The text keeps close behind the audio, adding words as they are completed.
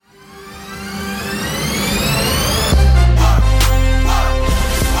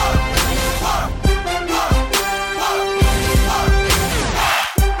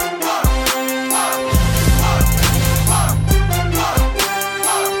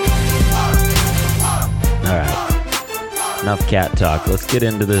enough cat talk. Let's get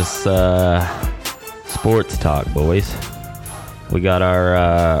into this sports talk, boys. We got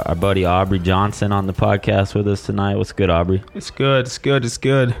our buddy Aubrey Johnson on the podcast with us tonight. What's good, Aubrey? It's good.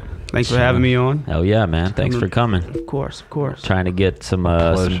 Thanks for having me on. Hell yeah, man. Thanks for coming. Of course. Trying to get some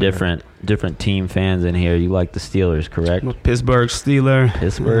different team fans in here. You like the Steelers, correct? I'm a Pittsburgh Steeler.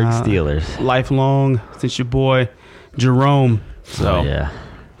 Steelers. Lifelong since your boy Jerome. So yeah.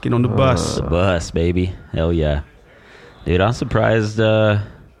 Get on the bus. The bus, baby. Hell yeah. Dude, I'm surprised they're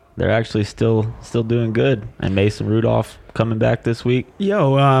actually still doing good. And Mason Rudolph coming back this week.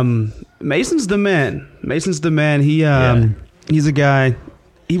 Mason's the man. He's a guy.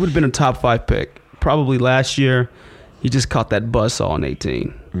 He would have been a top 5 pick probably last year. He just caught that buzzsaw in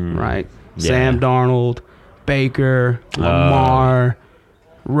 18, right? Yeah. Sam Darnold, Baker, Lamar,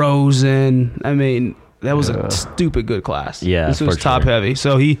 Rosen. I mean, that was a stupid good class. Yeah, this was top heavy.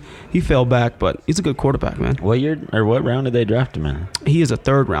 So he fell back, but he's a good quarterback, man. What round did they draft him in? He is a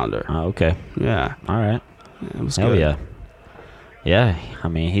 3rd rounder. Oh, okay. Yeah. All right. It was Hell good. yeah. Yeah, I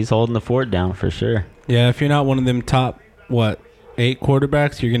mean, he's holding the fort down for sure. Yeah, if you're not one of them top, 8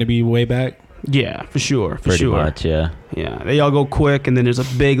 quarterbacks, you're going to be way back? Yeah, for sure. Pretty much, yeah. Yeah, they all go quick, and then there's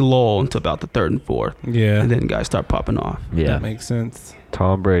a big lull until about the 3rd and 4th. Yeah. And then guys start popping off. Yeah. That makes sense.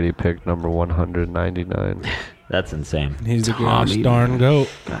 Tom Brady picked number 199. That's insane. He's a Tommy, gosh darn goat.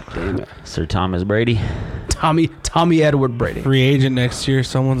 God damn it. Sir Thomas Brady. Tommy Edward Brady. Free agent next year.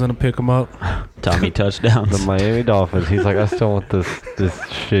 Someone's going to pick him up. Tommy touchdowns. The Miami Dolphins. He's like, I still want this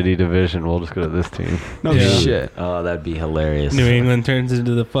shitty division. We'll just go to this team. No Yeah. shit. Oh, that'd be hilarious. New England turns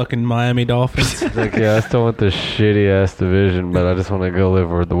into the fucking Miami Dolphins. He's like, yeah, I still want this shitty ass division, but I just want to go live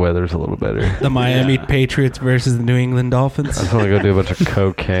where the weather's a little better. The Miami Patriots versus the New England Dolphins. I just want to go do a bunch of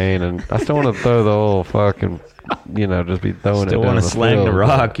cocaine, and I still want to throw the whole fucking, just be throwing Still it down want to the slang field. the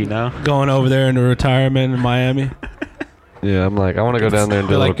rock, you know? Going over there into retirement in Miami. Yeah, I'm like, I want to go down there and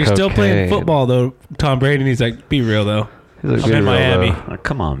do They're a like, little you're still playing cocaine. football, though, Tom Brady. And he's like, be real, though. He's like, I'm "Be in real, Miami." though." Oh,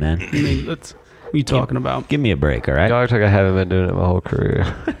 come on, man. I mean, what are you talking about? Give me a break, all right? Y'all act like I haven't been doing it my whole career.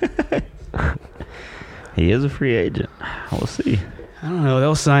 He is a free agent. We'll see. I don't know.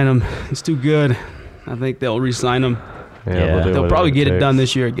 They'll sign him. It's too good. I think they'll re-sign him. Yeah. We'll do They'll whatever probably get it takes. done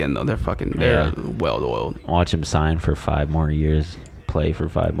this year again, though. They're Yeah. well-oiled. Watch him sign for 5 more years. Play for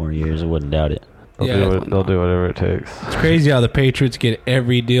 5 more years. I wouldn't doubt it. Yeah. They'll do whatever it takes. It's crazy how the Patriots get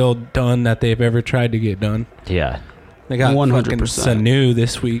every deal done that they've ever tried to get done. Yeah. They got 100%. 100% Sanu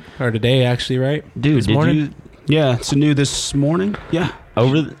this week, or today, actually, right? Dude, This did morning? you... Yeah, it's new this morning. Yeah.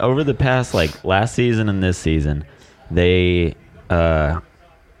 Over the past, last season and this season, they got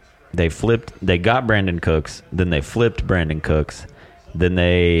Brandon Cooks, then they flipped Brandon Cooks, then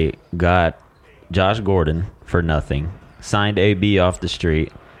they got Josh Gordon for nothing, signed AB off the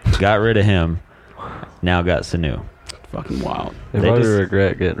street, got rid of him, now got Sanu. Fucking wild. They They probably just-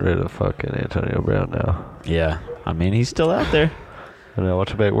 regret getting rid of fucking Antonio Brown now. Yeah. I mean, he's still out there. I know,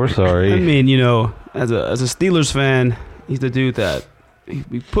 watch it back. We're sorry. I mean, as a Steelers fan, he's the dude that he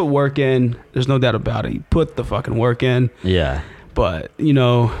put work in. There's no doubt about it. He put the fucking work in. Yeah. But,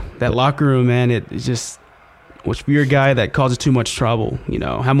 that locker room, man, it's just, if you're a guy that causes too much trouble,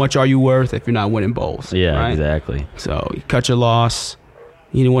 how much are you worth if you're not winning bowls? Yeah, right? exactly. So you cut your loss.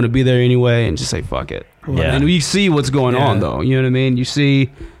 You didn't want to be there anyway and just say, fuck it. Yeah. And you see what's going on, Yeah. though. You know what I mean? You see,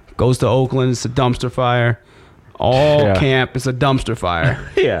 goes to Oakland, it's a dumpster fire. All Yeah. camp is a dumpster fire.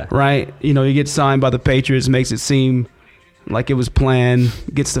 Yeah. Right? You get signed by the Patriots, makes it seem like it was planned,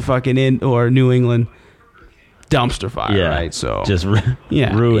 gets to fucking New England, dumpster fire, Yeah. right? So Just ruined it.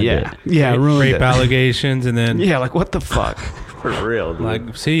 Yeah, ruined Rape it. allegations, and then, Yeah, like what the fuck? For real, dude.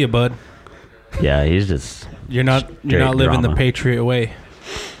 like, see you, bud. Yeah, he's just... You're not Straight living the drama. Patriot way.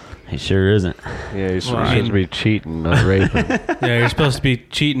 He sure isn't. Yeah, you're supposed Well, to be cheating, not raping. Yeah, you're supposed to be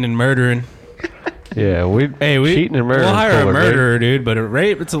cheating and murdering. Yeah, Hey, cheating and murder. we'll hire a murderer, dude, but a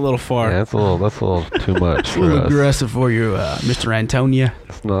rape, it's a little far. Yeah, that's a little too much It's a for little us. aggressive for you, Mr. Antonia.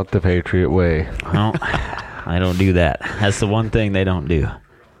 It's not the Patriot way. I don't do that. That's the one thing they don't do.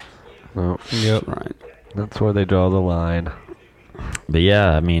 No, Yep. Right. that's where they draw the line. But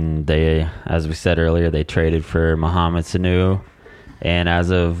yeah, I mean, they, as we said earlier, they traded for Mohamed Sanu, and as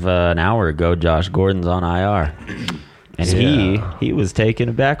of an hour ago, Josh Gordon's on IR. And Yeah. he was taken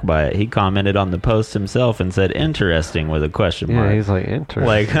aback by it. He commented on the post himself and said, "Interesting," with a question mark. Yeah, he's like, interesting.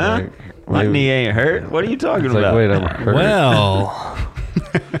 Like, huh? My knee ain't hurt. What are you talking He's like, about? wait, I'm hurt. Well,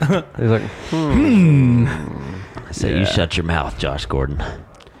 He's like, I said, "You shut your mouth, Josh Gordon.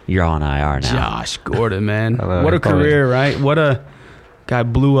 You're on IR now." Josh Gordon, man. I know, What a he probably- career, right? What a guy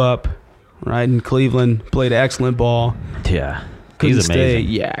blew up, right, in Cleveland, played excellent ball. Yeah, Couldn't he's stay.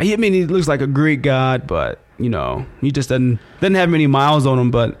 amazing. Yeah, he looks like a Greek god, but he just doesn't have many miles on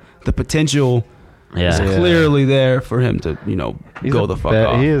him, but the potential is Yeah. clearly there for him to, He's go a the fuck bad-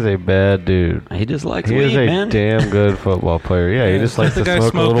 off. He is a bad dude. He just likes He weed, is a man. damn good football player. Yeah, he just likes Let to the guy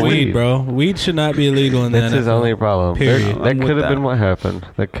smoke a little weed, bro. Weed should not be illegal in the That's his NFL. only problem. Period. That I'm with could have that. been what happened.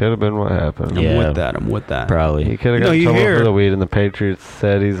 That could have been what happened. I'm Yeah. with that. He Probably. could have You know, got in you trouble hear- for the weed, and the Patriots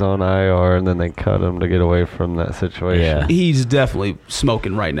said he's on IR, and then they cut him to get away from that situation. Yeah. He's definitely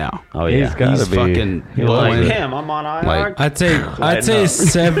smoking right now. Oh yeah. He's gotta He's be. fucking He blowing loves it. it. him. I'm on IR. Like- I'd say Lighten up.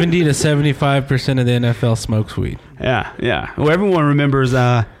 70 to 75% of the NFL smokes weed. Yeah. Well, everyone remembers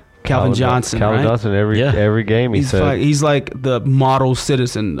Calvin Johnson, Calvin right? Johnson, every Yeah. game he He's said. he's like the model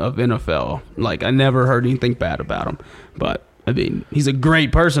citizen of NFL. Like, I never heard anything bad about him. But, I mean, he's a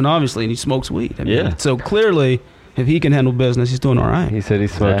great person, obviously, and he smokes weed. I mean, Yeah. So, clearly, if he can handle business, he's doing all right. He said he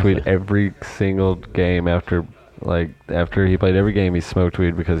smoked Exactly. weed every single game after he played every game. He smoked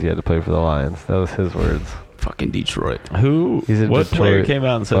weed because he had to play for the Lions. That was his words. Fucking Detroit. He's in What player Detroit. came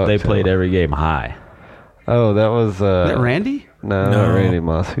out and said they Fuck, played so. every game high? Oh, that was Is that Randy? No, No. not Randy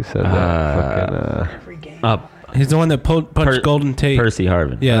Moss. Who said that? He's the one that punched Per- Golden Tate. Percy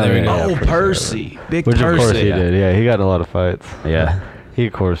Harvin. Yeah, there we Yeah, go. Oh, Percy. Big Which Percy. of course he did. Yeah, he got in a lot of fights. Yeah. He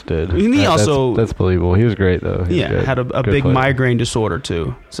of course did. And he That's- also- that's believable. He was great though. He was Yeah, good. had a Good big player. migraine disorder,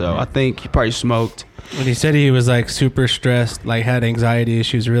 too. So, I think he probably smoked. When he said he was like super stressed, like had anxiety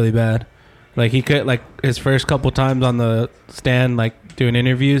issues really bad. Like he could like his first couple times on the stand, like doing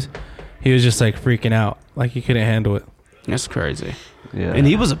interviews, he was just like freaking out. Like he couldn't handle it. That's crazy. Yeah. And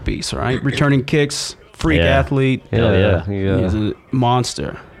he was a beast, right? Returning kicks, freak Yeah. athlete. Hell yeah. He He's a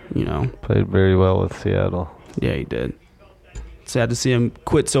monster, played very well with Seattle. Yeah, he did. Sad to see him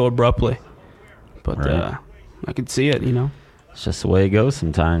quit so abruptly. But Right. I could see it, It's just the way it goes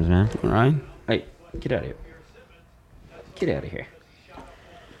sometimes, man. All right? Hey, get out of here. Get out of here.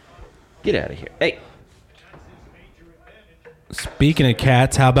 Get out of here. Hey. Speaking of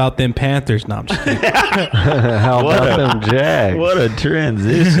cats, how about them Panthers? No, I'm just kidding. How about them Jags? What a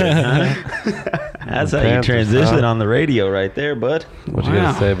transition, huh? That's how you Panthers, transition huh? on the radio right there, bud. What you Wow.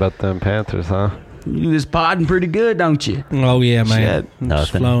 gotta say about them Panthers, huh? You do this podding pretty good, don't you? Oh yeah, man. Shit. I'm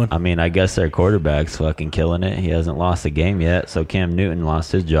just Nothing. flowing. I mean, I guess their quarterback's fucking killing it. He hasn't lost a game yet, so Cam Newton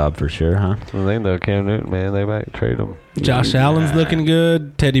lost his job for sure, huh? That's the thing though, Cam Newton, man, they might trade him. Josh Allen's looking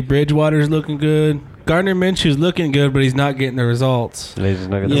good. Teddy Bridgewater's looking good. Gardner Minshew's looking good, but he's not getting the results. They just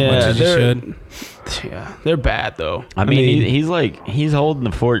not gonna Yeah. much as he they're, should. Yeah, they're bad, though. I mean, he's holding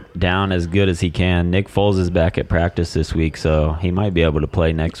the fort down as good as he can. Nick Foles is back at practice this week, so he might be able to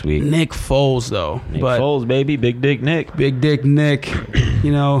play next week. Nick Foles, though. Nick but Foles, baby, Big Dick Nick. Big Dick Nick,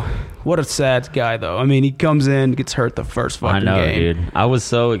 what a sad guy, though. I mean, he comes in, gets hurt the first fucking I know, game. dude. I was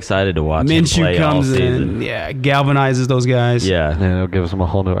so excited to watch him play Minshew all comes season. in, galvanizes those guys. Yeah, And it'll give them a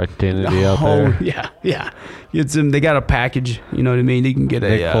whole new identity out Oh, there. yeah. Gets him. They got a package. You know what I mean? He can get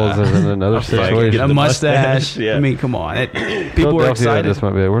Nick Foles is in another fucking situation. a the mustache. mustache, yeah. I mean, come on. People were Philadelphia excited. just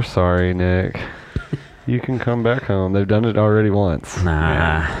might be like, we're sorry, Nick. You can come back home. They've done it already once.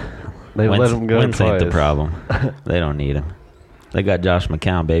 nah. They let Wentz- him go Wentz twice. ain't the problem. They don't need him. They got Josh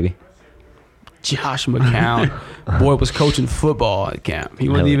McCown, baby. Josh McCown, boy, was coaching football at camp. He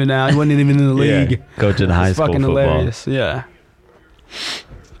wasn't Really? even out. He wasn't even in the league. Yeah, coaching high It's school fucking football. hilarious. Yeah.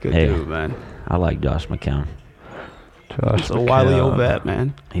 Good Hey. dude, man. I like Josh McCown. Josh It's a wily McCown. old vet,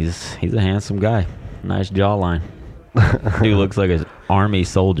 man. He's a handsome guy. Nice jawline. Dude looks like an army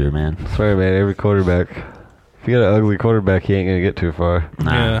soldier, man. Sorry, man. Every quarterback. If you got an ugly quarterback, he ain't gonna get too far.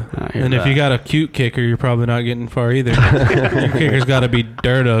 Nah. Yeah. I hear And if that. you got a cute kicker, you're probably not getting far either. Your kicker's got to be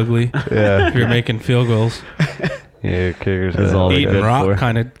dirt ugly Yeah, if you're making field goals. yeah. Kickers That's have all they Eating good rock for.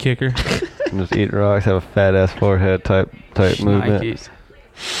 kind of kicker. just eat rocks, have a fat ass forehead type movement. Nikes.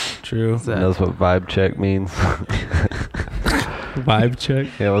 True. What's that? Knows what vibe check means. Vibe check.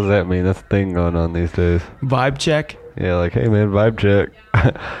 Yeah, what does that mean? That's a thing going on these days. Vibe check. Yeah, like, hey man, vibe check.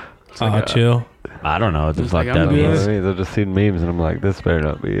 Aw, chill. I don't know what the It's fuck like, that I'm You know good. means. what I mean? I've just seen memes and I'm like, this better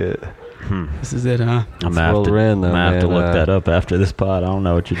not be it. This is it, huh? I'm It's gonna have well to, ran, though, I'm gonna have to man. look that up after this pod. I don't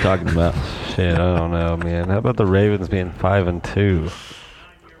know what you're talking about. Shit, I don't know, man. How about the Ravens being 5-2?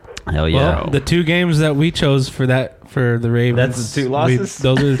 Hell yeah. Well, the two games that we chose for the Ravens. That's the two losses?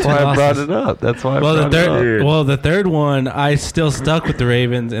 Those are the two That's why I brought losses. it up. That's why I Well, brought it up. the third one, I still stuck with the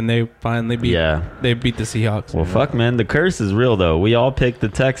Ravens, and they finally beat. Yeah. They beat the Seahawks. Well, fuck, man. The curse is real, though. We all picked the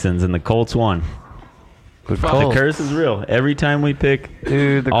Texans, and the Colts won. The The Colts. curse is real. Every time we pick,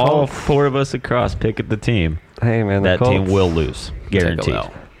 Dude, the all Colts. four of us across pick at the team, Hey, man, the that Colts. team will lose. Guaranteed. Take a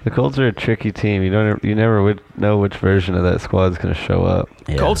L. The Colts are a tricky team. You never would know which version of that squad's going to show up.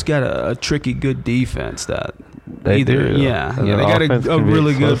 Yeah. Colts got a tricky, good defense that They either. do. Yeah, And yeah. They their got offense a can be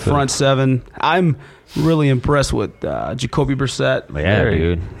really good explosive. front seven. I'm really impressed with Jacoby Brissett. Yeah, Very.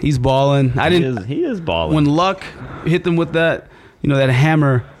 dude. He's balling. He is balling. When Luck hit them with that, that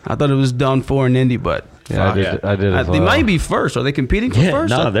hammer. I thought it was done for in Indy, but Yeah, I did as well. they might be first. Are they competing for yeah,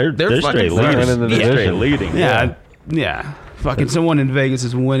 first? no, they're fucking straight first. leading. in the They're straight division. leading. Yeah. Fucking someone in Vegas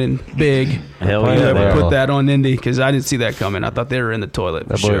is winning big. Hell Playing yeah, Whoever they well. are. put that on Indy because I didn't see that coming. I thought they were in the toilet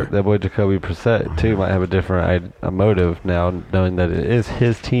for sure. That boy Jacoby Brissett too might have a different a motive now, knowing that it is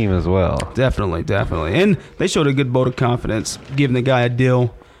his team as well. Definitely. And they showed a good vote of confidence, giving the guy a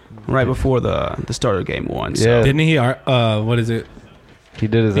deal right before the start of game one. So. Yeah. Didn't he? What is it? He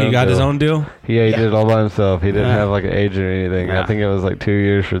did his He own got his deal. own deal. Yeah, he did it all by himself. He didn't Yeah. have like an agent or anything. Yeah. I think it was like 2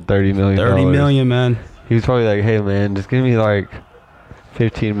 years for $30 million. 30 million, man. He was probably like, "Hey man, just give me like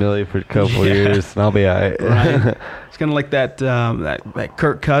 15 million for a couple Yeah. years, and I'll be alright." Right. It's kind of like that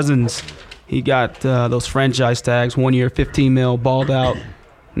Kirk Cousins. He got those franchise tags. 1 year, 15 mil, balled out.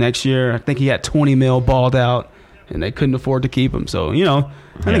 Next year, I think he had 20 mil, balled out, and they couldn't afford to keep him. So,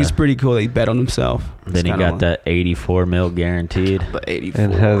 I think it's pretty cool that he bet on himself. Then he got that 84 mil guaranteed. the 84.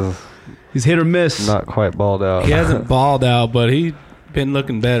 and has He's hit or miss. not quite balled out. He hasn't balled out, but he been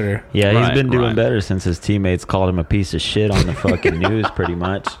looking better. Yeah, he's been doing right. better since his teammates called him a piece of shit on the fucking news, pretty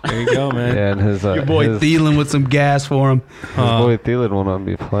much. There you go, man. Yeah, and his Your boy his, Thielen with some gas for him. his boy Thielen will not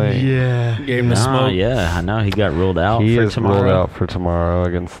be playing. Yeah. Gave him the Nah, smoke. yeah, I know he got ruled out He for is tomorrow. ruled out for tomorrow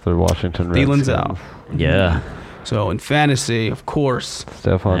against the Washington Redskins. Thielen's out. Yeah, So in fantasy, of course,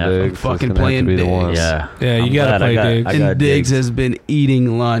 Stephon Yeah, Diggs is fucking gonna have to playing be the Diggs. one. yeah, Yeah, you I'm gotta glad I play got- Diggs. I and got Diggs has been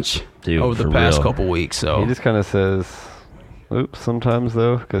eating lunch Dude, over the for past real. couple weeks. So He just kind of says, "Oops," sometimes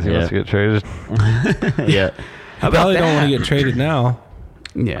though, because he Yeah. wants to get traded. yeah, how about Probably that? don't want to get traded now.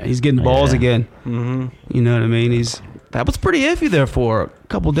 Yeah, he's getting balls Yeah. again. Mm-hmm. You know what I mean? That was pretty iffy there for a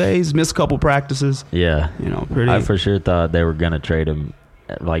couple days. Missed a couple practices. yeah. Pretty. I for sure thought they were gonna trade him,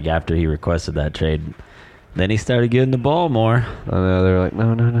 like after he requested that trade. Then he started getting the ball more. I know they're like,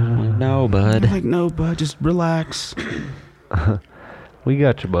 "No, No, bud. I'm like, no, bud, just relax. we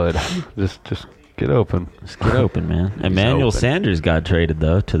got you, bud. Just get open." Just get open, man. Emmanuel open. Sanders got traded,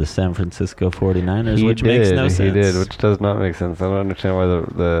 though, to the San Francisco 49ers, He which did. makes no sense. He did, which does not make sense. I don't understand why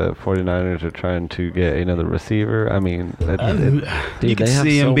the 49ers are trying to get another receiver. I mean, you Dude, can they have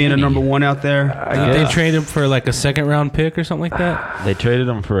see him so being many. a number one out there. I Did they guess. trade him for like a second round pick or something like that? They traded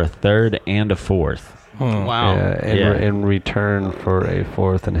him for a third and a fourth. Huh. Wow. in return for a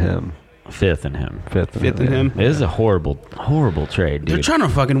fourth and him, Fifth in him. fifth Fifth in him. It is a horrible trade, They're dude. trying to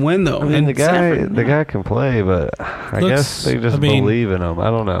fucking win though. I mean, And the guy can play, but I Looks- guess they just I mean, believe in him. I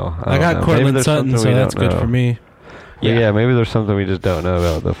don't know. I don't got know. Maybe Cortland there's Sutton, something so we that's don't good know. for me. Yeah, maybe there's something we just don't know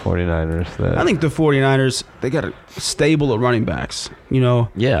about the 49ers. That I think the 49ers, they got a stable of running backs. Yeah,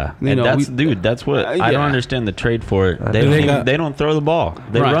 You and know, that's what I yeah. don't understand the trade for it. They Do don't they even, got- they don't throw the ball.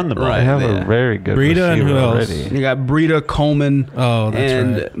 They Right, run the ball. right. they have yeah. a very good Breida and receiver who else? already. You got Breida, Coleman, Oh, that's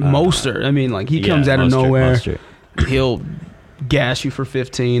and right. Mostert. I mean, like he Yeah, comes out of Mostert, nowhere. Mostert. He'll gas you for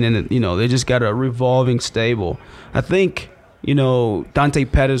 15, and they just got a revolving stable. I think Dante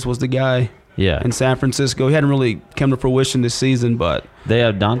Pettis was the guy Yeah, in San Francisco. He hadn't really come to fruition this season, but they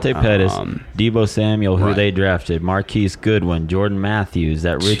have Dante Pettis, Um, Debo Samuel, who right. they drafted, Marquise Goodwin, Jordan Matthews,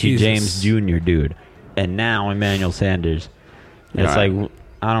 that Richie Jesus. James Jr. dude, and now Emmanuel Sanders. It's Right. like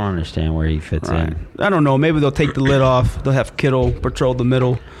I don't understand where he fits right. in. I don't know. Maybe they'll take the lid off. They'll have Kittle patrol the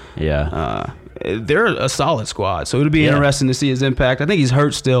middle. Yeah, They're a solid squad, so it'll be Yeah. interesting to see his impact. I think he's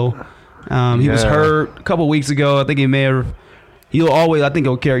hurt still. He was Yeah. hurt a couple weeks ago. I think he may have. I think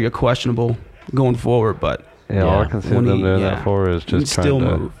he'll carry a questionable going forward, but Yeah, all I Yeah. can see When them he- doing yeah. that for is he can just still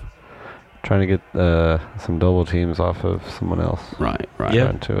trying to move. trying to get some double teams off of someone else. Right, Yeah.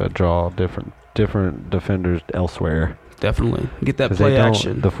 Trying to draw different defenders elsewhere. definitely get that 'Cause play they don't-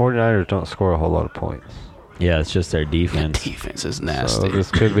 action. The 49ers don't score a whole lot of points. yeah, it's just their defense. Defense is So nasty. this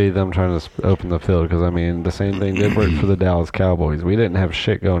could be them trying to open the field because, I mean, the same thing did work for the Dallas Cowboys. We didn't have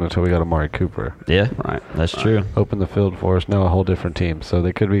shit going until we got Amari Cooper. Yeah, Right. that's true. Open the field for us, now a whole different team. So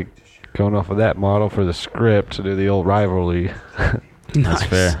they could be going off of that model for the script to do the old rivalry. That's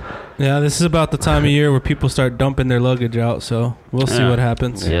fair. Yeah, this is about the time of year where people start dumping their luggage out, so we'll see Yeah. what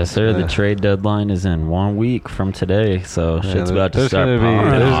happens. Yes, sir. The Yeah. trade deadline is in 1 week from today, so shit's about to there's start gonna be, popping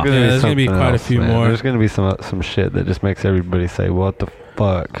there's off. gonna Yeah, be there's gonna be something quite a else, few man. more. There's gonna be some shit that just makes everybody say, "What the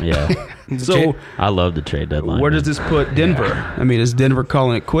fuck?" Yeah, So I love the trade deadline. where does man. this put Denver? I mean, is Denver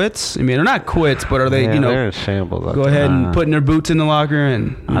calling it quits? I mean, they're not quits, but are they? Yeah, they're in shambles. Go ahead and Uh, putting their boots in the locker,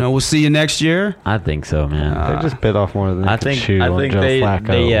 and we'll see you next year. I think so, man. They just bit off more than they I could think chew on Joe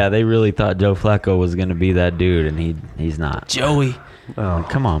Flacco. they really thought Joe Flacco was going to be that dude, and he's not. Joey, Oh,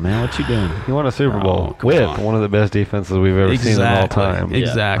 Come on, man. What you doing? he won a Super Bowl Oh, come with on. one of the best defenses we've ever seen in all time.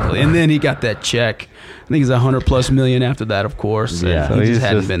 Exactly. And then he got that check. I think he's $100+ million after that, of course. Yeah. And So he just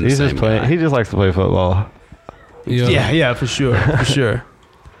hadn't been the he's same just playing. guy. He just likes to play football. Yeah, for sure. For sure.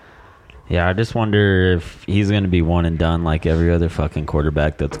 Yeah, I just wonder if he's going to be one and done like every other fucking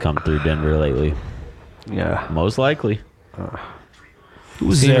quarterback that's come through Denver lately. Yeah. Most likely. Who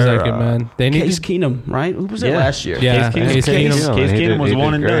was Seems there? like it, man. They need Case to, Keenum, right? Who was there Yeah. last year? Yeah, Case Keenum. Keenum, He Case did- Keenum was he did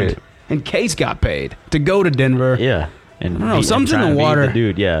one and great. done. And Case got paid to go to Denver. Yeah. And I don't know, and something's in trying the to beat water.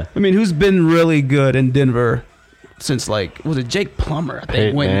 dude, yeah. I mean, who's been really good in Denver since, like, was it Jake Plummer? I think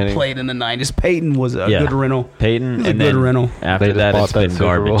Peyton went and Manning. played in the 90s. Peyton was a Yeah. good rental. Peyton, He's a and good then rental. after They just that, bought it's that been Super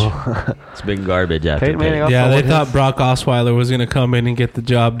garbage. Bowl. It's been garbage after Peyton Manning Peyton. also Yeah, they won thought his- Brock Osweiler was going to come in and get the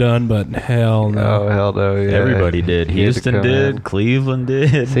job done, but hell no. Oh hell no! Yeah. Everybody did. He had to Houston come did. in. Cleveland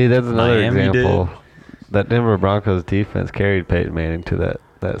did. See, that's another Miami example. did. That Denver Broncos defense carried Peyton Manning to that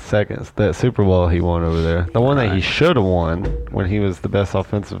Super Bowl he won over there. The one that he Right. should have won when he was the best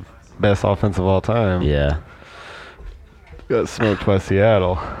offensive of all time. Yeah. Got smoked by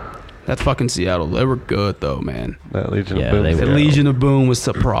Seattle. That fucking Seattle. They were good, though, man. That Legion Yeah, of Boom. they The were. Legion of Boom was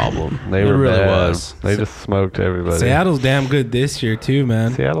the problem. They it were really bad. was. They just smoked everybody. Seattle's damn good this year, too,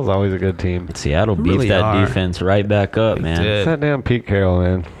 man. Seattle's always a good team. Seattle beefed Really that are. defense right back up, They man. did. It's that damn Pete Carroll,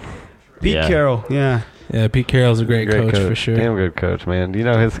 man. Pete Yeah. Carroll, yeah. Yeah, Pete Carroll's a great coach for sure. Damn good coach, man. Do you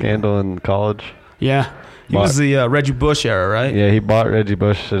know his scandal in college? Yeah. He was the Reggie Bush era, right? Yeah, he bought Reggie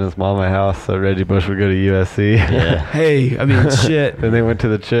Bush in his mama house so Reggie Bush would go to USC. Yeah. Hey, I mean, shit. Then they went to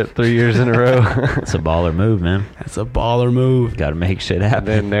the chip 3 years in a row. It's a baller move, man. That's a baller move. Got to make shit And happen.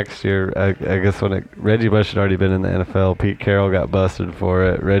 then next year, I guess when Reggie Bush had already been in the NFL, Pete Carroll got busted for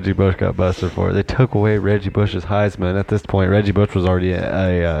it. Reggie Bush got busted for it. They took away Reggie Bush's Heisman. At this point, Reggie Bush was already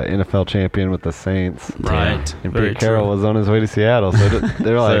a NFL champion with the Saints. Right. And Very Pete Carroll true. was on his way to Seattle. So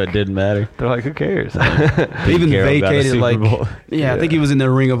they're So like, it didn't matter. they're like, who cares? They even Carroll got a vacated, Super like, Bowl. yeah, I think he was in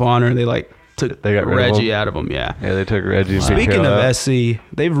their Ring of Honor. They, like, took They got rid of Reggie him. out of him, yeah. Yeah, they took Reggie. and Pete Speaking Carroll of out. SC,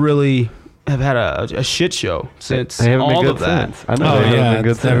 they've really have had a shit show since They haven't been all good of that. since. I know Oh, they haven't yeah, been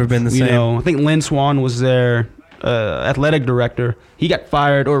good it's never since. been the You same. know, I think Lynn Swan was their athletic director. He got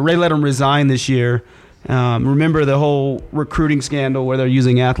fired, or Ray let him resign this year. Remember the whole recruiting scandal where they're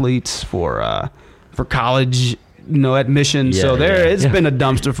using athletes for college, admission. Yeah, so there, yeah. it's been a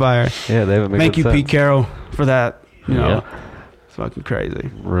dumpster fire. Yeah, they haven't been Thank good you, since. Pete Carroll, for that. Yeah. It's fucking crazy.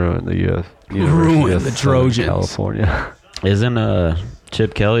 Ruined the U.S. Ruined University of the Southern Trojans. California. Isn't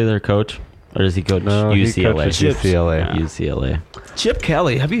Chip Kelly their coach? Or does he coach No, he UCLA? coaches Chips. UCLA. Yeah. UCLA. Chip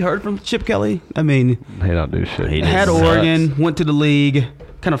Kelly, have you heard from Chip Kelly? I mean, They don't do shit. He had sucks. Oregon, went to the league,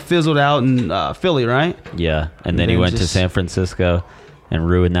 kind of fizzled out in Philly, right? Yeah. And then he then went to just- San Francisco and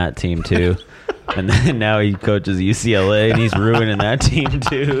ruined that team too. And then now he coaches UCLA and he's ruining that team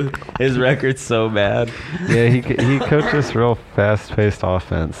too. His record's so bad. Yeah, he coached this real fast-paced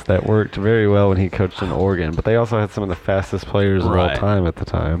offense that worked very well when he coached in Oregon. But they also had some of the fastest players of all Right. time at the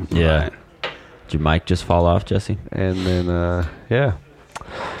time. Yeah. Right. Did your mic just fall off, Jesse? And then, yeah,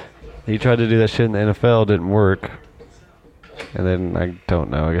 he tried to do that shit in the NFL, didn't work. And then I don't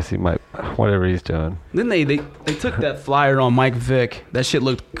know. I guess he might, whatever he's doing. Then they took that flyer on Mike Vick. That shit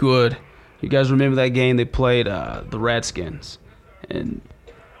looked good. You guys remember that game they played the Redskins, and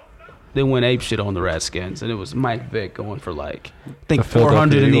they went ape shit on the Redskins, and it was Mike Vick going for like I think The Philadelphia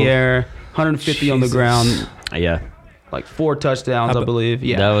 400 in the Eagles. air, 150 on the Jesus. ground, Yeah. like 4 touchdowns, I believe.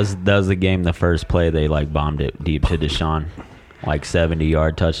 Yeah, That was the game, the first play, they like bombed it deep to Deshaun. Like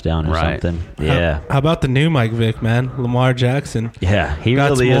 70-yard touchdown or Right. something. Yeah. How about the new Mike Vick, man? Lamar Jackson. Yeah. He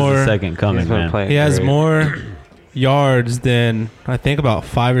Got really is more- the second coming, He's been man. playing He has great. more yards than I think about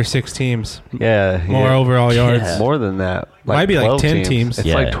 5 or 6 teams. Yeah, he More had overall yards. Yeah. more than that. Might be like 12 10 teams. It's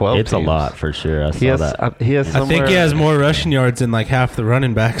yeah, like 12 it's teams. a lot for sure. I He saw has, that. he has I think he somewhere- has more rushing yards than like half the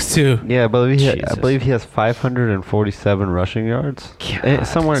running backs too. Yeah, I believe I Jesus. believe he has 547 rushing yards. God,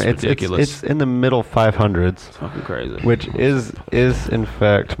 Somewhere that's it's ridiculous. in the middle 500s, fucking crazy. which is in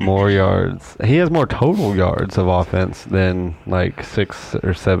fact more yards. He has more total yards of offense than like 6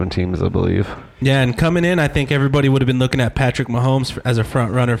 or 7 teams, I believe. Yeah, and coming in, I think everybody would have been looking at Patrick Mahomes as a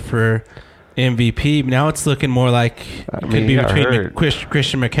front runner for MVP. Now it's looking more like I it mean, could he be got between hurt.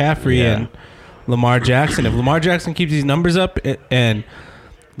 Christian McCaffrey Yeah. and Lamar Jackson. If Lamar Jackson keeps these numbers up and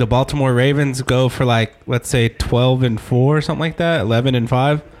the Baltimore Ravens go for like, let's say 12-4 or something like that,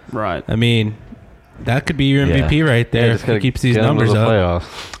 11-5, right. I mean, that could be your Yeah. MVP right there Yeah, if just he gotta keeps these get him to numbers the up.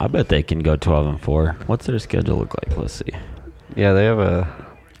 playoffs. I bet they can go 12-4. What's their schedule look like? Let's see. Yeah, they have a.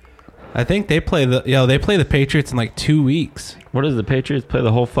 I think they play the Patriots in like 2 weeks. What does the Patriots play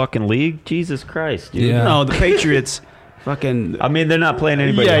the whole fucking league? Jesus Christ, dude. Yeah. No, the Patriots fucking. I mean, they're not playing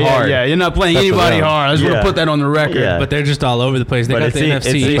anybody yeah, hard. yeah. You're not playing anybody them. hard. I just want Yeah. to put that on the record. Yeah. But they're just all over the place. They But got it, the seems, NFC.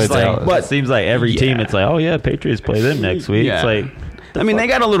 it seems Plays like, out. but it seems like every team, Yeah. it's like, oh yeah, Patriots play them next week. Yeah. It's like, I mean, they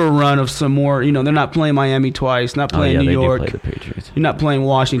got a little run of some more. You know, they're not playing Miami twice. Not oh playing yeah, New they York. do play the Patriots. You're not playing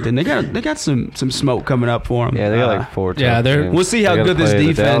Washington. They got some smoke coming up for them. Yeah, they got like 4. yeah, tough they're- games. We'll see how They gotta good this play the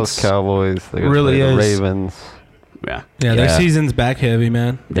defense Dallas Cowboys. They gotta really play the is. Ravens. yeah. Yeah, their Yeah. season's back heavy,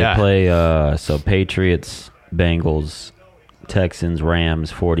 man. They Yeah. play so Patriots, Bengals, Texans,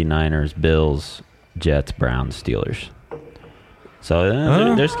 Rams, 49ers, Bills, Jets, Browns, Steelers.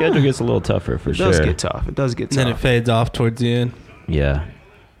 So their schedule gets a little tougher for It sure. does get tough. It does get And then it tough. fades off towards the end. Yeah.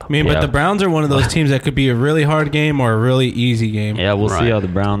 I mean, Yeah. but the Browns are one of those teams that could be a really hard game or a really easy game. Yeah, we'll Right. see how the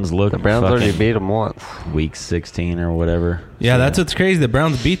Browns look. The Browns already fucking beat them once. week 16 or whatever. Yeah, So, that's what's crazy. The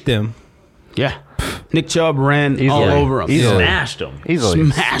Browns beat them. Yeah. Nick Chubb ran all Easily. over them. Easily. smashed them. Easily.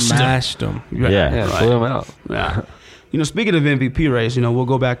 Smashed them. Smashed them. Yeah. Yeah, Right. blew them out. Yeah. You know, speaking of MVP race, you know, we'll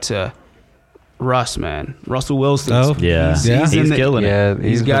go back to Russ, man. Russell Wilson. Oh, Yeah. Yeah. He's killing it. Yeah,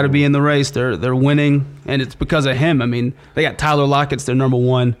 He's got to be in the race. They're winning, and it's because of him. I mean, they got Tyler Lockett's their number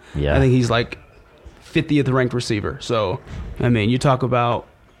one. Yeah. I think he's like 50th ranked receiver. So, I mean, you talk about,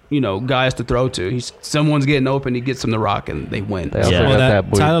 you know, guys to throw to. Someone's getting open, he gets them the rock, and they win. They also Yeah. got Well, that, that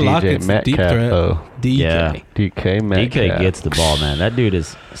boy Tyler DJ Lockett's the deep Metcalf, threat. though. DK. Yeah. DK Metcalf. DK gets the ball, man. That dude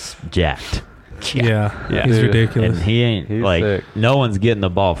is jacked. Yeah. Yeah. He's Dude. ridiculous. And he ain't He's like sick. no one's getting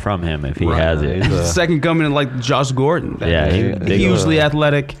the ball from him if he Right. has it. He's a- Second coming in like Josh Gordon. Yeah, he- hugely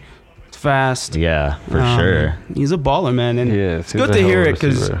athletic, fast. Yeah, for sure. He's a baller, man, and He is. it's He's good a to hell hear of a it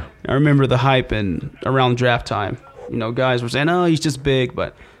because receiver. I remember the hype and around draft time. You know, guys were saying, "Oh, he's just big,"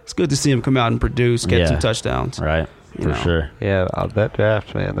 but it's good to see him come out and produce, get Yeah. some touchdowns. Right, You for know. sure. Yeah, that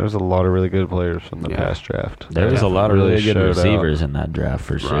draft, man. There's a lot of really good players from the Yeah. past draft. There was Yeah. a lot of Really really good showed out. receivers in that draft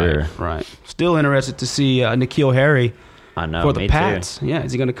for sure. Right, right. Still interested to see N'Keal Harry I know. for the me too. Pats. Yeah,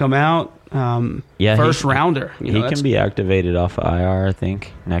 is he going to come out? Yeah, First rounder. You know, He that's- can be activated off of IR, I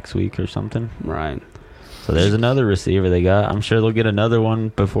think, next week or something. right. So there's another receiver they got. I'm sure they'll get another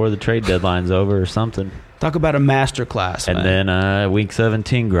one before the trade deadline's over or something. Talk about a master class, And man. then week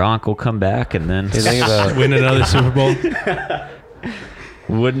 17, Gronk will come back, and then You think about Win another Super Bowl.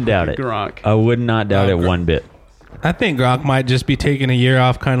 wouldn't doubt it. Gronk. I would not doubt it one bit. I think Gronk might just be taking a year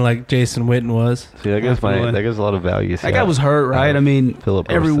off, kind of like Jason Witten was. see, that gives Definitely. that gives a lot of value. That guy was hurt, right? I mean, Philip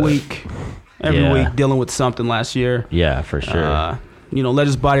every Dorsett. week, every Yeah. week dealing with something last year. Yeah, for sure. You know, let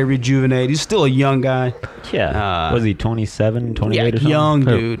his body rejuvenate. He's still a young guy. Yeah. Was he 27, 28 Yeah, or something? young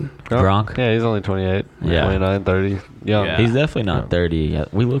Who? dude. Gronk? Yeah, he's only 28. Yeah. 29, 30. Young. Yeah. He's definitely not 30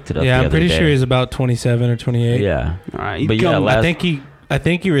 yet. We looked it up Yeah, the I'm other pretty day. sure he's about 27 or 28. Yeah. All right, he'd But yeah, come- last- I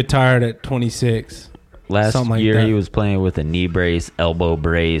think he retired at 26. Last Something like year that. he was playing with a knee brace, elbow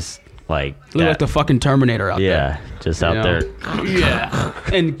brace, like look like that. the fucking Terminator out Yeah, just out You know? there. there. Yeah,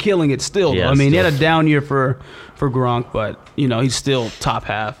 and killing it still. Yeah, I mean, he had still. a down year for Gronk, but you know he's still top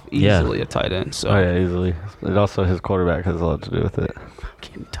half, Yeah. easily a tight end. So Oh, yeah, easily. It also, his quarterback has a lot to do with it.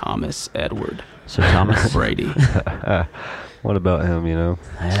 fucking Thomas Edward Sir Thomas Brady. What about him, you know?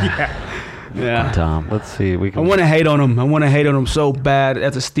 Yeah, Tom. Let's see. We I can. want to hate on him. I want to hate on him so bad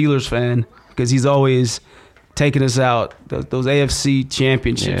as a Steelers fan because he's always taking us out. Those AFC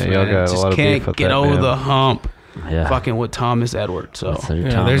championships, Yeah, y'all man. got a Just lot of can't beef with get that, over man. the hump. Yeah. Fucking with Thomas Edward. So Sir Yeah,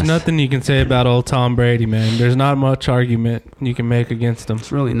 Thomas. there's nothing you can say about old Tom Brady, man. There's not much argument you can make against him.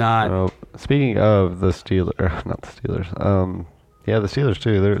 it's really not. Speaking of the Steelers, not the Steelers. Yeah, the Steelers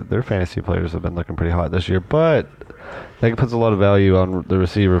too. Their fantasy players have been looking pretty hot this year, but that puts a lot of value on the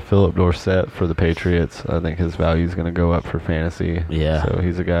receiver Philip Dorsett for the Patriots. I think his value is going to go up for fantasy. Yeah. So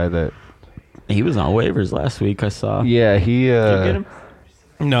he's a guy that. He was on waivers last week, I saw. Yeah, he. Did you get him?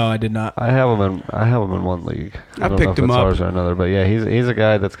 No, I did not. I have him in one league. I don't picked know if him it's up. ours or another, but yeah, he's a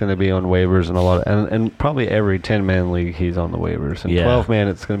guy that's going to be on waivers and a lot of, and probably every 10-man league he's on the waivers. And Yeah. 12-man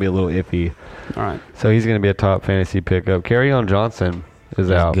it's going to be a little iffy. All right. So he's going to be a top fantasy pickup. Kerryon Johnson is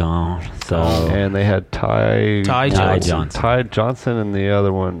He's out. gone. So And they had Ty Johnson. Ty Johnson and the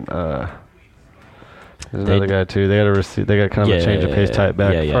other one. There's They- another guy too. They got kind of a change of pace type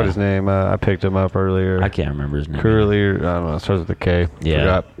back. Yeah, I forgot yeah. his name. I picked him up earlier. I can't remember his name. Curly, I don't know. It starts with a K.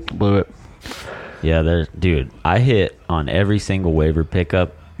 Yeah. Forgot. Blew it. Yeah, dude, I hit on every single waiver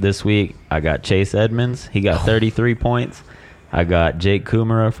pickup this week. I got Chase Edmonds. He got 33 points. I got Jake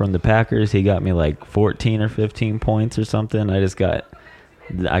Kumara from the Packers. He got me like 14 or 15 points or something.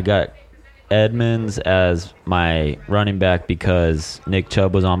 I got Edmonds as my running back because Nick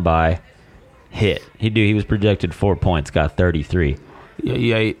Chubb was on bye. Hit. He was projected 4 points, got 33.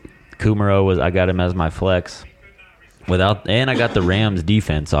 Yeah, Kumara I got him as my flex. And I got the Rams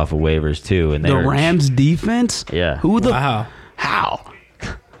defense off of waivers too. And The Rams defense? Yeah. Who the? Wow. How?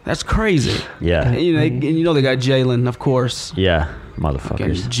 That's crazy. Yeah. And they got Jalen, of course. Yeah. Okay,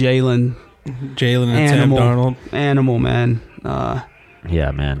 Motherfuckers. Jalen, Jalen and Sam Darnold. animal man.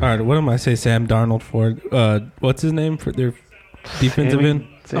 Yeah, man. All right, what am I say Sam Darnold for? What's his name for their defensive end?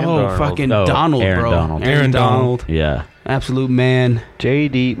 Sam Darnold. Fucking Oh, Donald, Aaron bro. Donald. Aaron Donald. Yeah. Absolute man.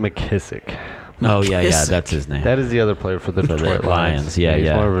 J.D. McKissick. Oh, yeah, Kissick. that's his name. That is the other player for the Detroit Lions. Yeah, he's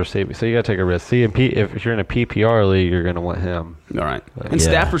yeah. one of our receivers. So you got to take a risk. See, if you're in a PPR league, you're going to want him. All right. And Yeah.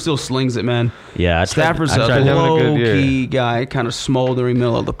 Stafford still slings it, man. Yeah. Stafford's a having a good year. low-key guy, kind of smoldering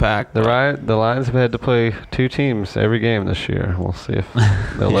middle of the pack. The Lions have had to play 2 teams every game this year. We'll see if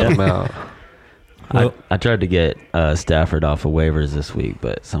they'll let them out. I tried to get Stafford off of waivers this week,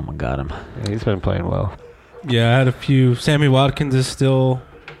 but someone got him. Yeah, he's been playing well. Yeah, I had a few. Sammy Watkins is still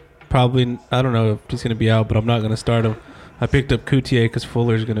probably, I don't know if he's going to be out, but I'm not going to start him. I picked up Coutier because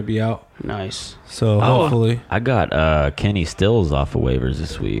Fuller's going to be out. Nice. So hopefully. I got Kenny Stills off of waivers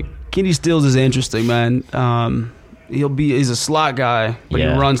this week. Kenny Stills is interesting, man. He's a slot guy, but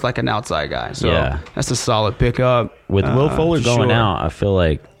Yeah. he runs like an outside guy. So Yeah. that's a solid pickup. With Will Fuller for going sure. out, I feel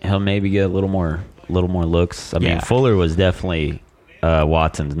like he'll maybe get a little more looks. I mean, Yeah. Fuller was definitely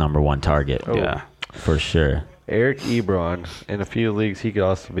Watson's number 1 target Oh. Yeah. for sure. Eric Ebron, in a few leagues, he could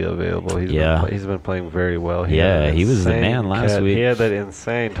also be available. Yeah. He's been playing very well. Yeah, had an he was the insane man last week. He had that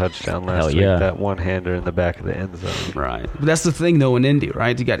insane touchdown last Hell week. yeah. That one-hander in the back of the end zone. Right. But that's the thing, though, in Indy,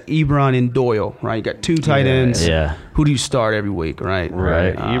 right? You got Ebron and Doyle, right? You got 2 tight Yeah. ends. Yeah. Who do you start every week, right?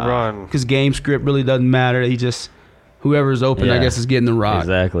 Right. Ebron. Because game script really doesn't matter. He just, whoever's open, I Yeah. guess, is getting the rock.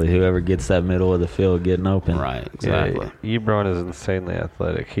 Exactly. Whoever gets that middle of the field getting open. Right. Exactly. Yeah, Ebron is insanely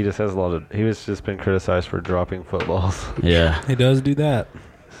athletic. He just has a lot of. He was just been criticized for dropping footballs. Yeah. He does do that.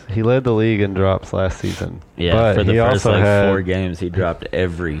 He led the league in drops last season. Yeah. but For the he first also had, 4 games, he dropped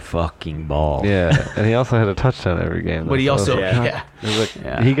every fucking ball. Yeah, and he also had a touchdown every game. But he So also, it was like, yeah. it was like,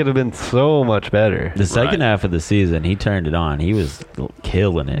 Yeah. he could have been so much better. The second Right. half of the season, he turned it on. He was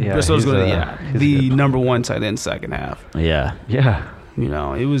killing it. Yeah. Bristol's he's going a- to, he's a the good number 1 tight end second half. Yeah. Yeah.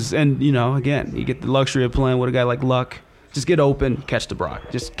 It was, and, again, you get the luxury of playing with a guy like Luck. Just get open, catch the Brock.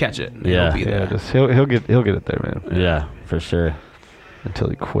 Just catch it. and Yeah. He'll be Yeah, there. just he'll get it there, man. Yeah, for sure. Until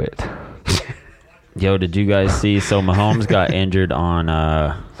he quit. Yo, did you guys see? So Mahomes got injured on,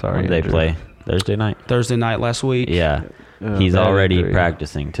 Sorry, when did they injured. play? Thursday night? Thursday night last week. Yeah. Oh, He's bad already injury.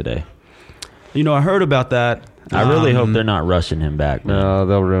 practicing today. I heard about that. I really hope Um, they're not rushing him back, man. No,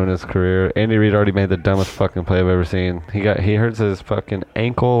 they'll ruin his career. Andy Reid already made the dumbest fucking play I've ever seen. He hurt his fucking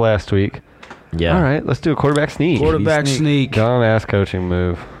ankle last week. Yeah. All right, let's do a quarterback sneak. Quarterback sneak. Dumb-ass coaching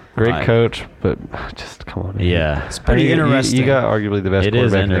move. Great Right. coach, but just come on. Man. Yeah. It's pretty You- interesting. You got arguably the best It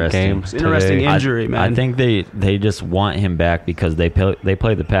is quarterback in the interesting. game. It's interesting today. injury, man. I think they just want him back because they play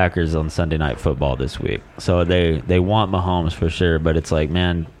the Packers on Sunday Night Football this week. So they want Mahomes for sure, but it's like,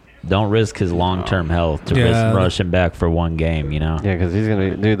 man, don't risk his long-term health to Yeah. rush him back for one game, Yeah, because he's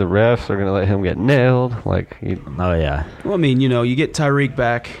gonna do the refs are gonna let him get nailed. Like, Oh, yeah. Well, you get Tyreek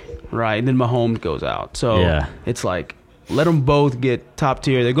back, right, and then Mahomes goes out. So Yeah. it's like, let them both get top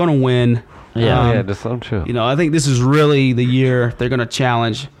tier. They're going to win. Yeah. yeah, just let him chill. I think this is really the year they're going to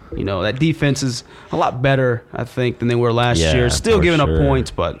challenge. That defense is a lot better, I think, than they were last Yeah, year. Still for giving sure. up points,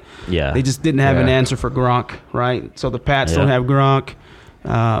 but Yeah. they just didn't have an Yeah. answer for Gronk, right? So the Pats Yeah. don't have Gronk.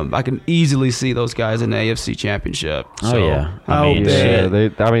 I can easily see those guys in the AFC Championship. Oh, So yeah. I I hope mean, they, I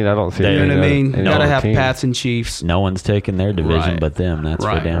don't see. They- you know what I mean? any Got to other have team. Pats and Chiefs. No one's taking their division Right. but them. That's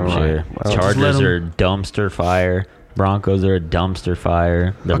Right. for damn Right. sure. Well, just Chargers let 'em- are dumpster fire. Broncos are a dumpster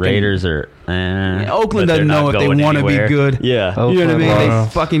fire. The Fucking- Raiders are. Oakland but they're doesn't know not if they going want to be anywhere. good. Yeah. Oh, You know what I mean? Oakland They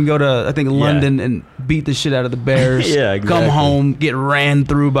lost. fucking go to, I think, London and beat the shit out of the Bears. Yeah, Come exactly. home, get ran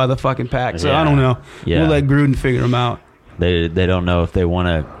through by the fucking pack. So Yeah. I don't know. Yeah. We'll let Gruden figure them out. They don't know if they want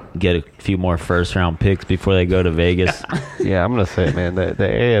to get a few more first round picks before they go to Vegas. Yeah, I'm gonna say it, man. The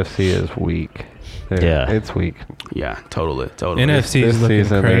AFC is weak. Yeah. It's weak. Yeah, totally. NFC this is looking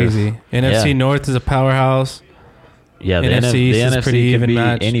season crazy. NFC Yeah. North is a powerhouse. Yeah, the NFC NFC, is pretty could even be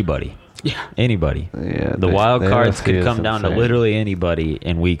matched. anybody. Yeah. Anybody. Yeah, The wild cards NFC could is come down to insane. literally anybody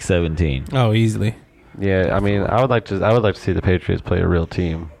in week 17. Oh, easily. Yeah, I mean, I would like to see the Patriots play a real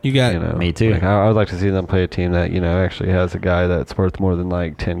team. You got Me too. Like, I would like to see them play a team that actually has a guy that's worth more than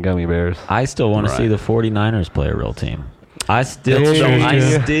like 10 gummy bears. I still want to see Right. the 49ers play a real team. I still That's don't. true, I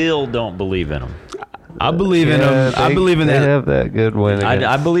yeah. still don't believe in them. I believe in him. I believe in they that. have that good win.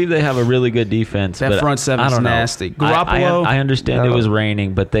 I believe they have a really good defense. That but front seven's I don't know. nasty. Garoppolo. I understand it was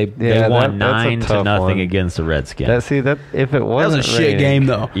raining, but they Yeah, won that's a 9-0 tough one. against the Redskins. that if it That was wasn't a shit raining, game,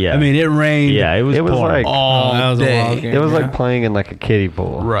 though. Yeah. I mean, it rained. yeah, it was It was pouring. like- all that was a day. wild game. It was Yeah. like playing in like a kiddie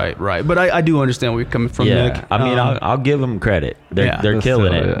pool. Right, right. But I do understand where you're coming from, yeah, Nick. I mean, I'll give them credit. They're Yeah. they're That's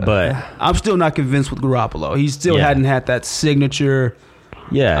killing still- it, yeah. but I'm still not convinced with Garoppolo. He still Yeah. hadn't had that signature.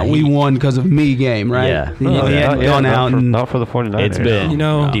 yeah, We won because of me game, right? Yeah. You know, he Yeah. hadn't gone out and not for the 49ers. it's been You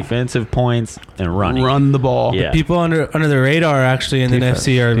know- defensive points and running. run the ball. Yeah. People under the radar actually in the Defense,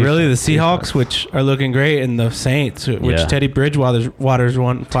 NFC are really the defense, Seahawks, defense. which are looking great, and the Saints, which Yeah. Teddy Bridgewater's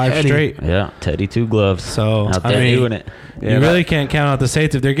won 5 Teddy. straight. Yeah, Teddy two gloves. So out I there mean, doing it. you really can't count out the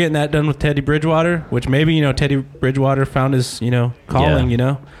Saints if they're getting that done with Teddy Bridgewater, which maybe Teddy Bridgewater found his calling.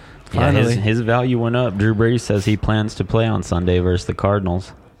 Yeah. Finally. Yeah, his value went up. Drew Brees says he plans to play on Sunday versus the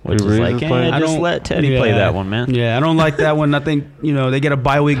Cardinals. Which Drew is Brees like, is playing? I just don't- let Teddy play yeah. that one, man. Yeah, I don't like that one. I think, they get a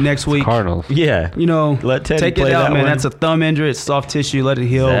bye week next week. Cardinals. Yeah. Let Teddy take play it out, that man. one. That's a thumb injury. It's soft tissue. Let it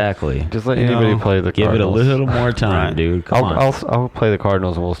heal. Exactly. Just let You anybody know, play the Give it a Cardinals. little more time, Right. dude. Come on. I'll play the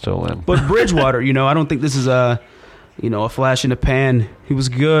Cardinals and we'll still win. But Bridgewater, I don't think this is a flash in the pan. He was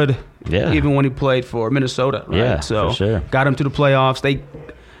good, Yeah. even when he played for Minnesota. Right? Yeah, so for sure. got him to the playoffs. They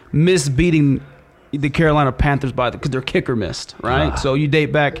missed beating the Carolina Panthers because their kicker missed. Right, so you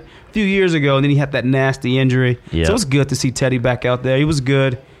date back a few years ago, and then he had that nasty injury. Yeah. So it's good to see Teddy back out there. He was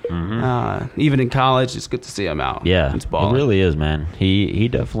good. Even in college, it's good to see him out. Yeah, it's it balling. really is, man. He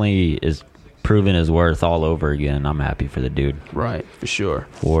definitely is proving his worth all over again. I'm happy for the dude. Right, for sure.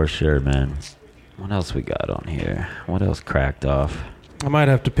 For sure, man. What else we got on here? What else cracked off? I might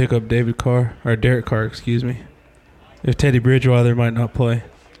have to pick up Derek Carr, excuse me, if Teddy Bridgewater might not play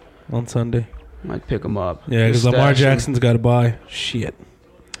on Sunday. Might pick him up. Yeah, because Just Lamar stash him. Jackson's got to buy. Shit.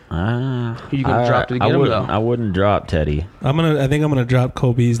 Who you gonna drop to get him, though? I wouldn't drop Teddy. I think I'm gonna drop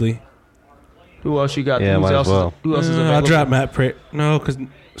Cole Beasley. Who else you got? Yeah, Who might else as well. Who else is I'll available? drop Matt Prater. No, because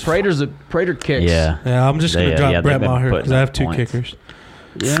Prater kicks. Yeah. I'm just gonna They- drop they've Brett been Maher putting because I have up 2 points. kickers.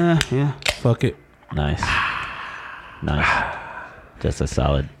 Yeah. Fuck it. Nice. Nice. Just a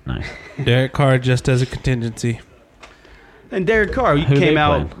solid. Nice. Derek Carr just as a contingency. And Derek Carr, he Who came they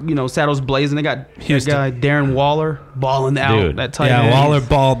out, saddles blazing. They got Houston. that guy Darren Waller balling out. Dude. That tight Yeah, end. Waller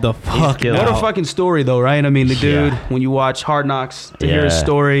balled the fuck killing What a out. fucking story, though, right? I mean, the dude, Yeah. when you watch Hard Knocks, to hear his Yeah.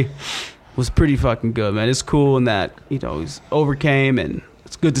 story was pretty fucking good, man. It's cool in that, he's overcame, and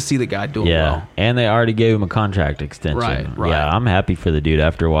it's good to see the guy doing Yeah. well. And they already gave him a contract extension. Right. Yeah, I'm happy for the dude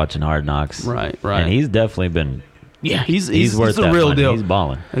after watching Hard Knocks. Right. And he's definitely been. Yeah, he's worth the that real money. deal. He's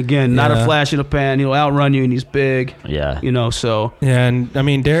balling. Again, not a Yeah. flash in the pan. He'll outrun you, and he's big, Yeah. so. Yeah, and I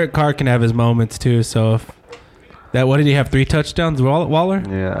mean Derek Carr can have his moments too. So if what did he have? 3 touchdowns, Waller?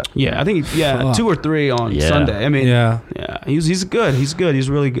 Yeah. Yeah, I think, Fuck. 2 or 3 on Yeah. Sunday. I mean, Yeah. he's good. He's good. He's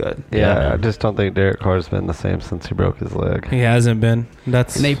really good. Yeah, Yeah. I just don't think Derek Carr's been the same since he broke his leg. He hasn't been.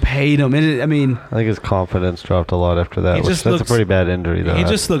 That's And they paid him. And I mean, I think his confidence dropped a lot after that, He which just that's looks- a pretty bad injury, though. he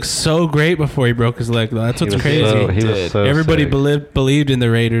just looked so great before he broke his leg. Though that's He what's was crazy. So, he Did. was so Everybody sick. believed in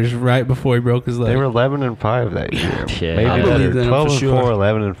the Raiders right before he broke his leg. They were 11-5 that year. Yeah. Maybe I better. believe in them for 12-4, sure.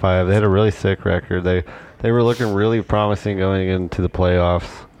 11-5. They had a really sick record. They were looking really promising going into the playoffs.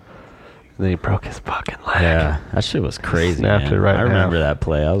 And then he broke his fucking leg. Yeah. That shit was crazy. Snapped Man. it right I in remember half. that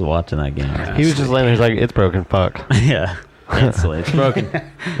play. I was watching that game. He was just laying there. He's like, it's broken. Fuck. Yeah. Instantly. It's broken.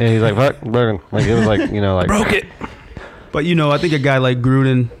 And he's like, fuck, broken. Like, it was like, like. broke it. but I think a guy like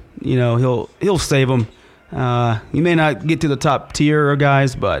Gruden, he'll save him. He may not get to the top tier of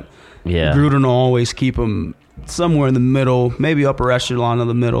guys, but Yeah. Gruden will always keep him somewhere in the middle, maybe upper echelon of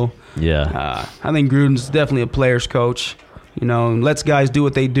the middle. Yeah. I think Gruden's definitely a player's coach. And lets guys do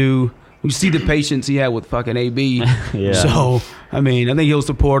what they do. You see the patience he had with fucking AB. Yeah. So, I mean, I think he'll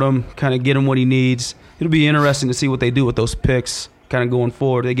support him, kind of get him what he needs. It'll be interesting to see what they do with those picks kind of going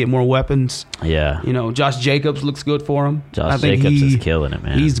forward. They get more weapons. Yeah. Josh Jacobs looks good for him. I Josh think Jacobs is killing it,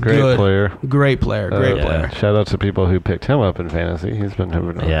 man. He's Great good. player. Great player. Great yeah. player. Shout out to people who picked him up in fantasy. He's been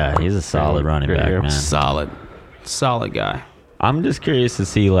having a Yeah, he's a solid running great back, year. man. Solid guy. I'm just curious to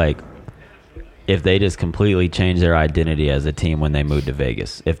see, if they just completely change their identity as a team when they move to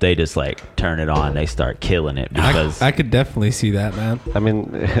Vegas. If they just, turn it on, they start killing it. Because, I could definitely see that, man. I mean,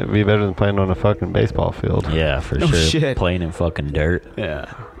 it'd be better than playing on a fucking baseball field. yeah, for No sure. shit. Playing in fucking dirt. Yeah.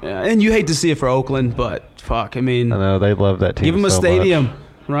 And you hate to see it for Oakland, but fuck, I mean, I know, they love that team give them a so stadium, much.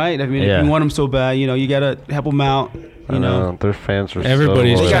 right? I mean, Yeah. if you want them so bad, you got to help them out. I know, their fans are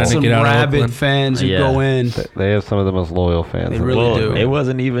Everybody's so They loyal. got trying to some get out of rabid Oakland. fans who Yeah. go in. They have some of the most loyal fans. They in the really world. do. It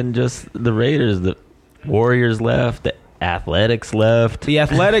wasn't even just the Raiders. The Warriors left. The Athletics left. The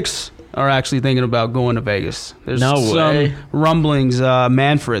Athletics, are actually thinking about going to Vegas. There's No some way. rumblings.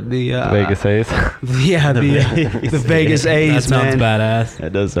 Manfred, the Vegas A's. the Vegas That A's, sounds man. badass.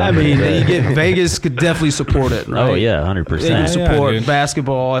 That does I sound mean, pretty you bad. get Vegas could definitely support it. Right? Oh yeah, They can 100%. Yeah, support dude.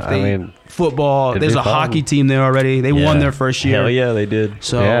 basketball if they football. it'd There's be a fun. hockey team there already. They won their first year. Hell yeah, they did.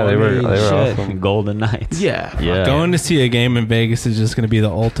 So Yeah, they I were- mean, they were shit. awesome. Golden Knights. Yeah. Yeah. Going to see a game in Vegas is just going to be the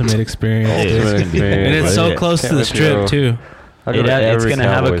ultimate experience. Dude, dude. it's gonna be- And it's so Yeah. close to Can't the wait to strip go. too. I'll go It's to every going to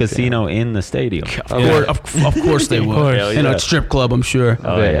have a Cowboys casino in the stadium. Of course they Of will. course. Hell And yeah. a strip club, I'm sure. game.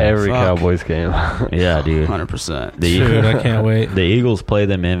 Oh, To yeah. every Fuck. Cowboys game. Yeah, dude. 100%. Dude, I can't wait. The Eagles play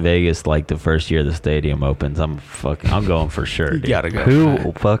them in Vegas like the first year the stadium opens. I'm going for sure. You Dude. gotta go.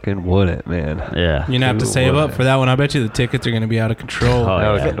 Who fucking wouldn't, man? Yeah. You're gonna have to Who save up wouldn't? for that one. I bet you the tickets are gonna be out of control. Oh,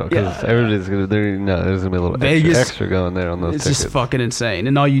 yeah. Because everybody's gonna. There's gonna be a little Vegas- extra going there on those It's tickets. just fucking insane.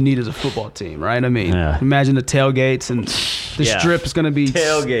 And all you need is a football team, right? I mean, Yeah. imagine the tailgates and the Yeah. strip is going to be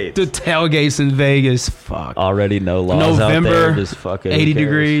Tailgates. The tailgates in Vegas. Fuck. Already no laws out November, there. Just fucking 80 who cares?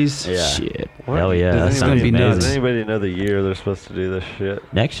 degrees. Yeah. Shit. Hell yeah. That Does sounds gonna be nuts. Does amazing. anybody know the year they're supposed to do this shit?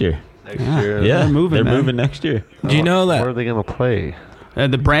 Next year. Next Yeah. year? Yeah. They're moving, man. moving next year. Do you know Where are that? they gonna play?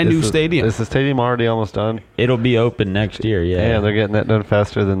 The brand new stadium. Is the stadium already almost done? It'll be open next year. Yeah. Yeah, they're getting that done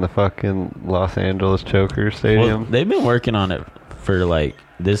faster than the fucking Los Angeles Choker Well, Stadium. they've been working on it for like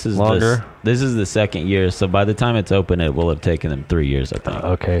this is Longer? this is the second year. So by the time it's open, it will have taken them 3 years. I think.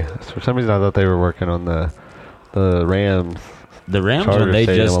 Okay, so for some reason I thought they were working on the Rams. The Rams Chargers when they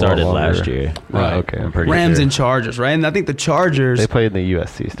stadium just a lot started longer. last year. Right. Okay. I'm pretty Rams sure. and Chargers, right? And I think the Chargers, They played in the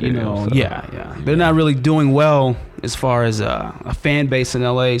USC you Stadium. know, so. yeah. They're not really doing well as far as a fan base in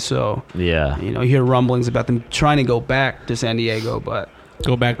LA. So, Yeah. you know, you hear rumblings about them trying to go back to San Diego, but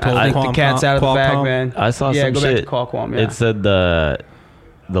Go back to I think the Qualcomm- cat's out of the bag, Qualcomm. man. I saw yeah, some go shit. back to Qualcomm, yeah. It said the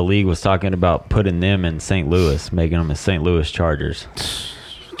league was talking about putting them in St. Louis, making them as St. Louis Chargers.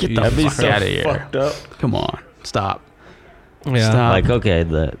 Get the That'd be fuck so out of here. Fucked up. Come on. Stop. Yeah. Stop. Like, okay,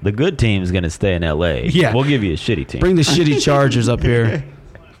 the good team's gonna stay in LA. Yeah. We'll give you a shitty team. Bring the shitty Chargers up here.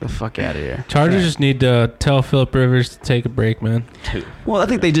 The fuck out of here. Chargers just need to tell Philip Rivers to take a break, man. Well, I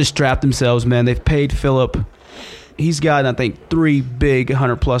think they just strapped themselves, man. They've paid Phillip. He's gotten, I think, 3 big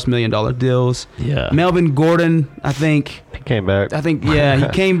 $100+ million deals. Yeah. Melvin Gordon, I think, He came back. yeah, he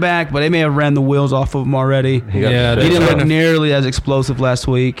came back, but they may have ran the wheels off of him already. He got Yeah, the He they didn't trying look to- nearly as explosive last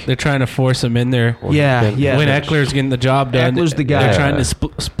week. They're trying to force him in there. Yeah, yeah. When Eckler's getting the job done, Eckler's the guy. They're trying to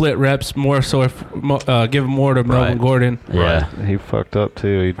split reps more, so give more to Melvin Right. Gordon. Yeah. He fucked up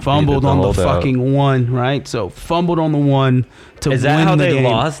too. He Fumbled did on the holdout. fucking one, right? So fumbled on the one to Is win that how the they game.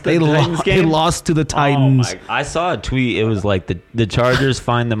 lost the They Titans They game? lost to the Titans. Oh my, I saw a tweet. It was like the Chargers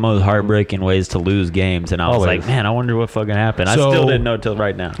find the most heartbreaking ways to lose games, and I was Always. like, man, I wonder what fucking happened. I So- still didn't know till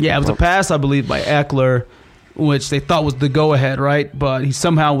right now. Yeah, it was a pass, I believe, by Eckler, which they thought was the go-ahead, right? But he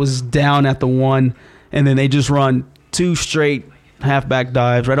somehow was down at the one, and then they just run 2 straight halfback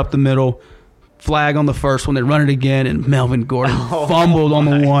dives right up the middle. Flag on the first one, they run it again, and Melvin Gordon fumbled on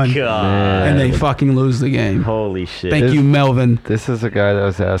the one, God. and they fucking lose the game. Holy shit. Thank you, Melvin. This is a guy that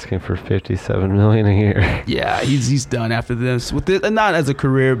was asking for $57 million a year. Yeah, he's done after this with this, and not as a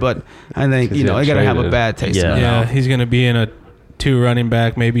career, but I think 'Cause you know he they gotta have a traded. bad taste. Yeah. in their Yeah, mouth. he's going to be in a 2 running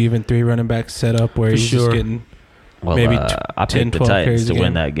back, maybe even 3 running back setup where For he's sure. just getting. well, maybe I 10, picked the 12 Titans carries to a win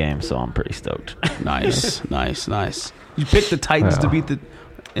game. that game, so I'm pretty stoked. Nice. You picked the Titans to Wow. beat the.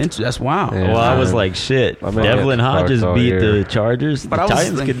 That's wow. Yeah. Well, I was like, shit. I mean, Devlin yeah, Hodges all beat year. the Chargers. But the I was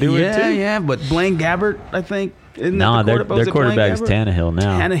Titans thinking, could do it too. Yeah, but Blaine Gabbert, I think. Isn't that Nah, the their quarterback? Was it Blaine quarterback's Gabbert? Tannehill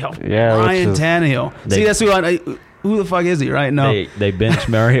now. Tannehill. Yeah, which Ryan is- Tannehill. They- See, that's who the fuck is he, right? No. They bench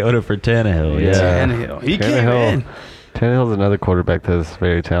Mariota for Tannehill. Yeah. Yeah. Tannehill. He came Tannehill. in. Tannehill's another quarterback that's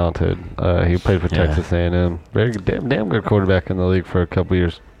very talented. He played for Yeah. Texas A&M. Very damn good quarterback in the league for a couple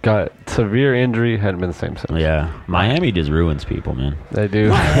years. Got severe injury, hadn't been the same since. Yeah. Miami just ruins people, man. They do.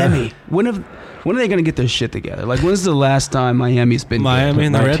 Miami. When are they going to get their shit together? Like, when's the last time Miami's been Miami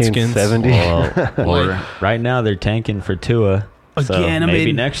and the Redskins. 1970. Well, right now they're tanking for Tua. So Again, I maybe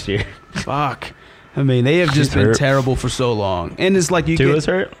mean- next year. good? Fuck. I mean, they have just He's been hurt. terrible for so long. And it's like you Tua's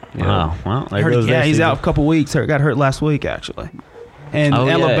get hurt? Yeah. Oh, well, there hurt. goes Yeah, their he's season. out a couple weeks. Got hurt last week, actually. And Oh,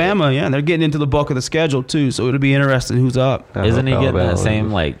 yeah. Alabama, yeah, they're getting into the bulk of the schedule, too. So it'll be interesting who's up. I Isn't he hope getting Alabama that same,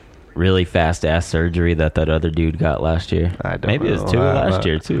 loses. like, really fast-ass surgery that other dude got last year? I don't Maybe it know. was Tua I'm last not-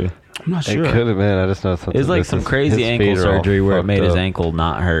 year, too. I'm not It sure. could have been. I just know something. It was like this some is- crazy his ankle feet are all surgery where it fucked made his up. ankle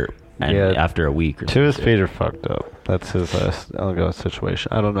not hurt and Yeah. after a week or Tua's something. feet are fucked up. That's his ongoing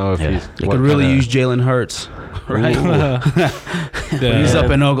situation. I don't know if Yeah. he's. They what could really kinda- use Jalen Hurts. right? Yeah. He's up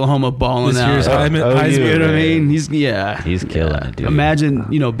in Oklahoma balling This year's out. Heisman. You know what I man. mean? He's killing it, dude. Imagine,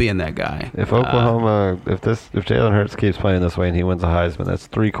 being that guy. If Oklahoma, if Jalen Hurts keeps playing this way and he wins a Heisman, that's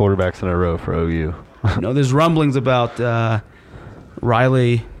 3 quarterbacks in a row for OU. There's rumblings about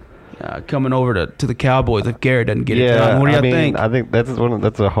Riley coming over to the Cowboys if Garrett doesn't get it done. What do you think? I think that's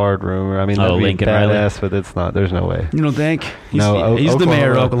a hard rumor. I mean, that'd be Lincoln Riley? badass, but it's not. There's no way. You don't think? He's, No, he's the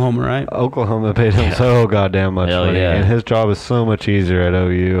mayor of Oklahoma- Oklahoma, right? Oklahoma paid him so goddamn much Hell money, yeah. and his job is so much easier at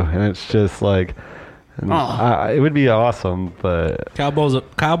OU, and it's just like, it would be awesome, but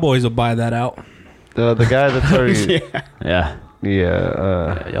Cowboys will buy that out. the guy that's already, Yeah.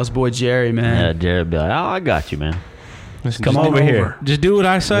 Y'all's boy Jerry, man. Yeah, Jared be like, I got you, man. Just Come over here. Just do what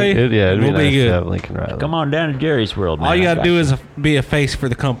I say. it'd be we'll nice be to good. have Lincoln Riley. Come on down to Jerry's world, man. All you I got to got do is be a face for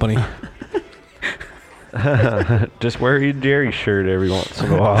the company. Just wear your Jerry shirt every once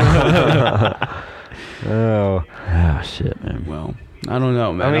in a while. Oh, Oh, shit, man. Well, I don't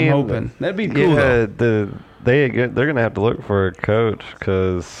know, man. I mean, I'm hoping. That'd be cool, though. they're gonna have to look for a coach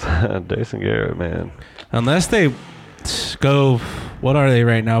because Jason Garrett, man. Unless they go, what are they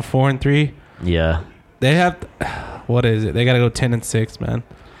right now? 4-3. Yeah. They have. What is it? They got to go 10-6, man.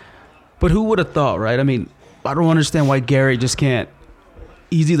 But who would have thought, right? I mean, I don't understand why Garrett just can't.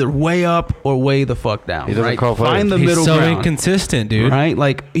 He's either way up or way the fuck down. He doesn't right? call plays. Find the He's middle so ground. inconsistent, dude. Right?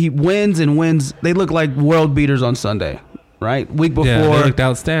 Like, he wins and wins. They look like world beaters on Sunday, right? Week before, Yeah, they looked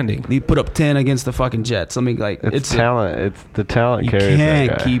outstanding. he put up 10 against the fucking Jets. I mean, like, It's talent. It's the talent You carries can't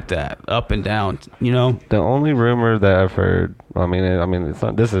that guy. keep that up and down, you know? The only rumor that I've heard, I mean, it's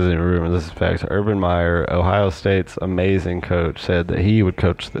not. This isn't a rumor. This is facts. Urban Meyer, Ohio State's amazing coach, said that he would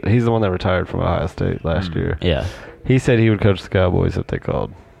coach. He's the one that retired from Ohio State last year. Yeah. He said he would coach the Cowboys if they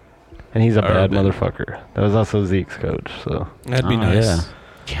called, and he's a bad Urban. motherfucker. That was also Zeke's coach. So That'd be Oh, nice.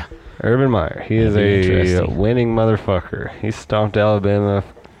 yeah. Urban Meyer, he is That'd be a interesting. winning motherfucker. He stomped Alabama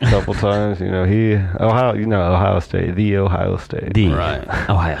a couple times. Ohio State, the Ohio State. The Right.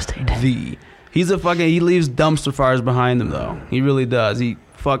 Ohio State. He leaves dumpster fires behind him, though. He really does. He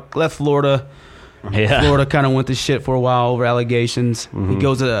left Florida. Yeah. Florida kind of went to shit for a while over allegations. He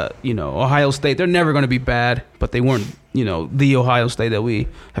goes to, Ohio State. They're never going to be bad, but they weren't, the Ohio State that we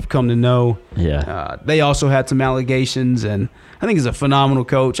have come to know. Yeah. They also had some allegations, and I think he's a phenomenal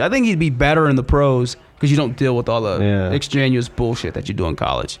coach. I think he'd be better in the pros because you don't deal with all the extraneous bullshit that you do in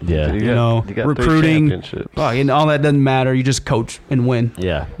college. Yeah. You You know, got 3 recruiting, championships. and all that doesn't matter. You just coach and win,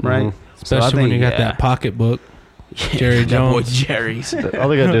 Yeah. right? Mhm. So I Especially when think, you got that pocketbook. Jerry that boy Jones. Jerry's. All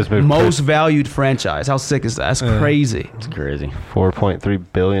they got to do is move Most valued franchise. How sick is that? That's crazy. It's crazy. $4.3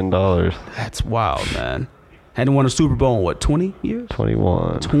 billion. That's wild, man. Hadn't won a Super Bowl in what, 20 years?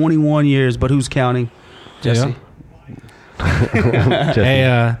 21. 21 years, but who's counting? Jesse.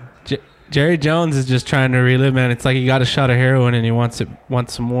 Hey, Jerry Jones is just trying to relive, man. It's like he got a shot of heroin and he wants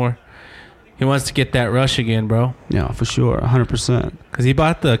some more. He wants to get that rush again, bro. Yeah, for sure, 100%. Because he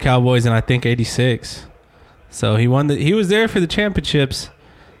bought the Cowboys in, I think, 86. So he won. He was there for the championships,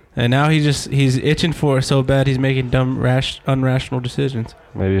 and now he's itching for it so bad he's making dumb, unrational decisions.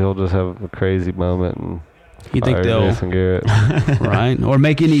 Maybe he'll just have a crazy moment and You think fire they'll Jason Garrett. right or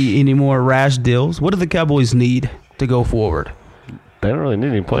make any more rash deals? What do the Cowboys need to go forward? They don't really need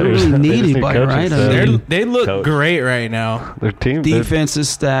any They players. don't really They need just anybody, coaching right? I staff. mean, They look Coach. great right now. Their team. Defense is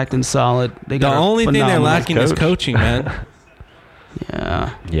stacked and solid. They The got a only thing they're phenomenal lacking is coach. coaching, man.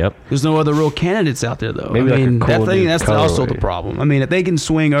 Yeah. Yep. There's no other real candidates out there, though. Maybe I like a mean, cool new that's also the colorway. problem. I mean, if they can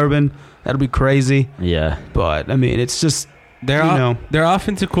swing Urban, that'll be crazy. Yeah. But I mean, it's just Their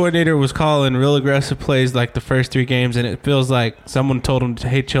offensive coordinator was calling real aggressive plays like the first 3 games, and it feels like someone told him to,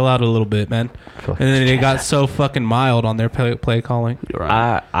 hey, chill out a little bit, man. And then they got so fucking mild on their play calling.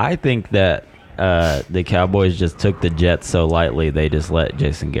 right. I think that the Cowboys just took the Jets so lightly they just let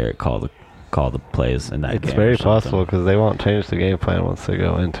Jason Garrett call the plays in that game. It's very or something. possible because they won't change the game plan once they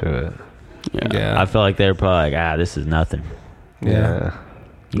go into it. Yeah. I feel like they're probably like, this is nothing. Yeah.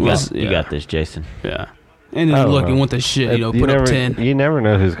 You Well, got you got this, Jason. Yeah. And I then don't looking know. with the shit, You put never, up 10. You never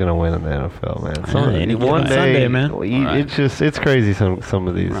know who's going to win in the NFL, man. any given One day, Sunday, man. Right. It's crazy. Some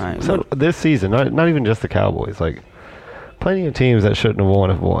of these. Right. This season, not even just the Cowboys. Like plenty of teams that shouldn't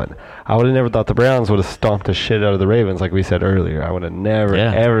have won. I would have never thought the Browns would have stomped the shit out of the Ravens, like we said earlier. I would have never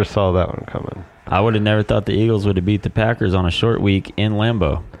ever saw that one coming. I would have never thought the Eagles would have beat the Packers on a short week in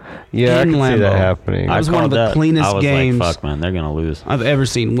Lambeau. Yeah, I In can see that Lambeau. happening. I was called one of the that. cleanest I was games like, fuck, man, they're gonna lose. I've ever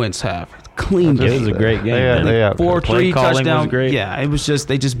seen Wentz have. Clean It game. was a great game. They man. out- 4-3 Play calling was touchdown. great. Yeah, it was just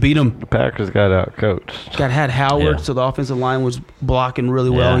they just beat him. The Packers got out coached. Had Howard, Yeah. so the offensive line was blocking really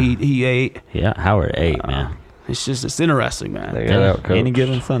well. Yeah. He ate. Yeah, Howard 8, man. It's interesting, man. They got out coached. Any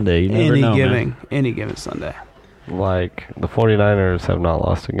given Sunday, you never know, man. Any given Sunday. Like, the 49ers have not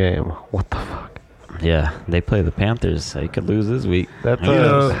lost a game. What the fuck? Yeah, they play the Panthers. They could lose this week. That's You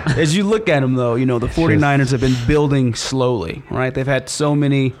know, as you look at them, though, the It's 49ers have been building slowly, right? They've had so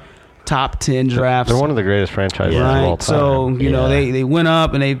many top 10 drafts. They're one of the greatest franchises of all Right. time. So, Yeah. they went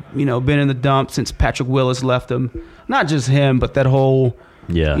up and they've, been in the dump since Patrick Willis left them. Not just him, but that whole,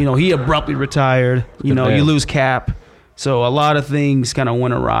 Yeah. he abruptly retired. You man. lose Cap. So a lot of things kind of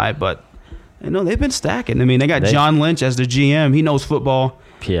went awry, but, they've been stacking. I mean, they got They- John Lynch as their GM. He knows football.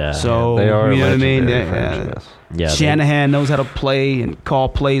 Yeah. So, they are a you know what I mean? legendary Yeah. franchise. yeah, they- Shanahan knows how to play and call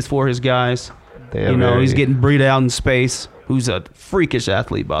plays for his guys. They have He's getting Breida out in space, who's a freakish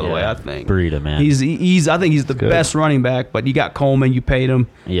athlete, by the way, yeah, I think. Breida, man. I think he's the Good. best running back, but you got Coleman, you paid him.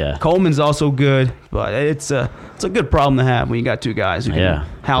 yeah. Coleman's also good, but it's a good problem to have when you got two guys who can Yeah,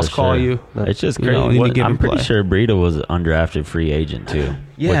 house for call sure. you. It's just You crazy. know, any What- given I'm pretty play. sure Breida was an undrafted free agent too.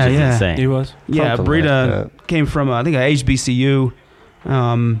 Yeah, which is yeah. insane. He was. Yeah, Something like Breida that. came from I think a HBCU.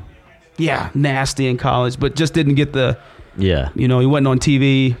 Nasty in college, but just didn't get the Yeah, he wasn't on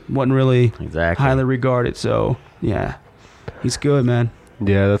TV, wasn't really exactly. highly regarded. So yeah, he's good, man.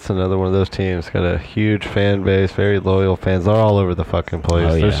 Yeah, that's another one of those teams. Got a huge fan base, very loyal fans. They're all over the fucking place.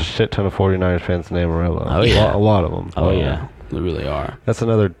 Oh, There's yeah. a shit ton of 49ers fans in Amarillo. Oh, yeah. A lot of them. Oh yeah. They really are. That's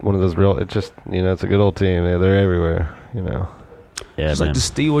another one of those real. It just it's a good old team. They're everywhere. Yeah, Just man. like the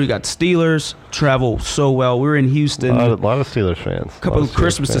Steelers, you got Steelers travel so well. We were in Houston A lot of Steelers fans. a couple Lot of Steelers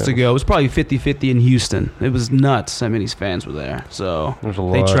Christmases fans. ago. It was probably 50-50 in Houston. It was nuts how many fans were there. So There's a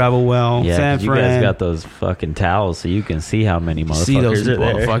they lot. travel well. yeah, San 'cause you guys Fran, got those fucking towels, so you can see how many you see those motherfuckers are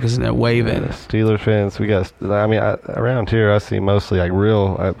there. motherfuckers in there waving. Yeah, Steelers fans. We got. Around here, I see mostly like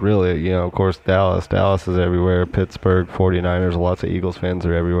really. Of course, Dallas. Dallas is everywhere. Pittsburgh, 49ers. Lots of Eagles fans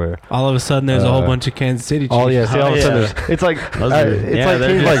are everywhere. All of a sudden, there's a whole Uh, bunch of Kansas City Chiefs. Oh yeah, see, all of a sudden, yeah. it's like Those are- it's yeah, like they're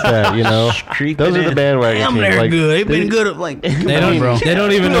teams just like that. creeping Those are the in. bandwagon Damn, teams. they're Like, good. They've been good at like. They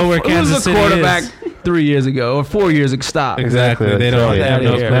don't even know where Who was Kansas the City quarterback is. 3 years ago or 4 years ago? Stop. Exactly. Exactly. They don't Get have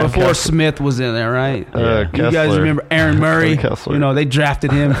Outta no here. clue. Before Smith was in there, right? Yeah. You guys Kessler. remember Aaron Murray? Kessler. They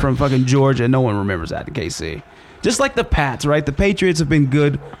drafted him from fucking Georgia. No one remembers that in KC. Just like the Pats, right? The Patriots have been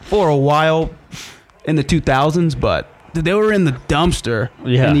good for a while in the 2000s, but they were in the dumpster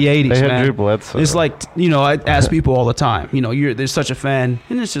Yeah. in the 80s, They had man. Drew Bledsoe. It's like, I ask people all the time, there's such a fan,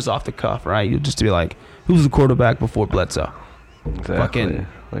 and it's just off the cuff, right? You just be like, who's the quarterback before Bledsoe? Exactly. fucking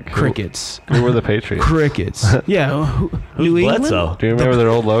like Crickets. Who were the Patriots? Crickets. Yeah. New England? Bledsoe? Do you remember their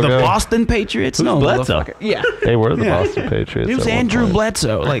old logo? The Boston Patriots? Who's No, Bledsoe? motherfucker. Yeah. They were the Yeah. Boston Patriots. It was at one Andrew point.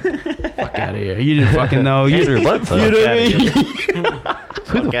 Bledsoe. Like, fuck out of here. You didn't fucking know. Andrew Bledsoe. You know what I Outta mean?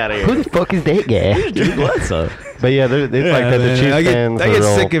 Fuck out of here. Who the fuck is that guy? Drew Bledsoe. But yeah, it's like that. The man. Chiefs I get, fans I are get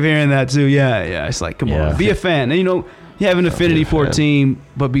all- sick of hearing that too. Yeah. It's like, come Yeah. on, be a fan. And, you have an affinity a for a fan. team,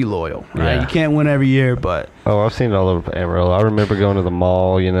 but be loyal. Right? Yeah. You can't win every year, but Oh, I've seen it all over Amarillo. I remember going to the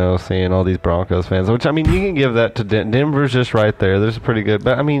mall, seeing all these Broncos fans. Which you can give that to Denver's just right there. There's pretty good,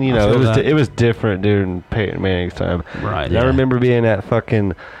 but feel it was that. it was different during Peyton Manning's time. right. And I remember being at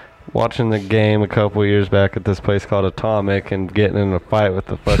watching the game a couple years back at this place called Atomic and getting in a fight with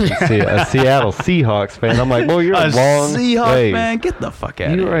the fucking a Seattle Seahawks fan. I'm like, boy, you're a A long Seahawks ways. fan, get the fuck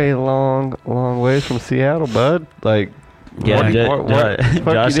out of You here. are a long ways from Seattle, bud. Like, Yeah, what the fuck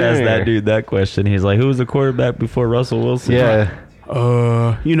you Josh doing asked that here? dude that question. He's like, "Who was the quarterback before Russell Wilson?" Yeah,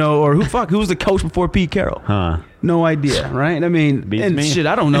 Or who was the coach before Pete Carroll? Huh? No idea, right? I mean, Beats and me. shit,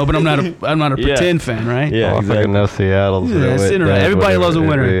 I don't know, but I'm not a Yeah. pretend fan, right? Yeah, I exactly. fucking know Seattle's. Yeah, it's it- interesting. Everybody loves a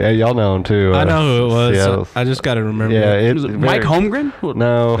winner. Hey, y'all know him too. I know who it was. Seattle's. I just got to remember. Yeah, it. Was it Mike Holmgren?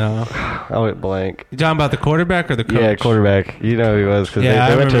 No, No. I went blank. You talking about the quarterback or the coach? Yeah, quarterback. You know who he was because Yeah,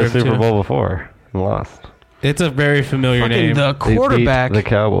 they I went to the remember him Super too. Bowl before and lost. It's a very familiar Fucking name. the They beat quarterback the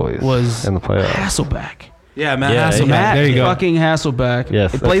Cowboys was in the playoffs. Hasselback. Yeah, Matt Yeah, Hasselbeck. Matt There you go. fucking Hasselbeck.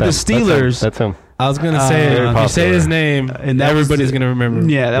 Yes, They that's played the him. Steelers. That's him. I was gonna say Very if you say popular. his name, And that was everybody's the- gonna remember.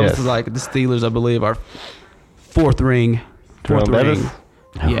 Yeah, that Yes. was like the Steelers, I believe, our fourth ring. Jerome Bettis?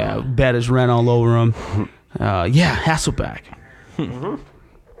 Yeah, Bettis ran all over him. Hasselbeck.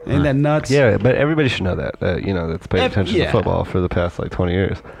 Ain't that nuts? Yeah, but everybody should know that. That's paid attention yeah. to football for the past 20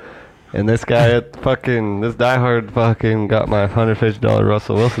 years. And this guy this diehard fucking got my $150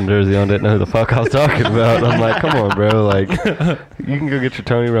 Russell Wilson jersey on, didn't know who the fuck I was talking about. I'm like, come on, bro. Like, you can go get your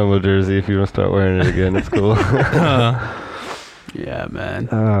Tony Romo jersey if you want to start wearing it again. It's cool. Yeah, man.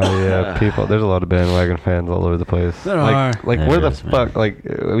 Oh yeah, people. There's a lot of bandwagon fans all over the place. There like, are. Like There where the is, man. fuck? Like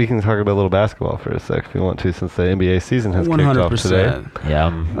we can talk about a little basketball for a sec if you want to, since the NBA season has kicked off today. 100%. Yeah,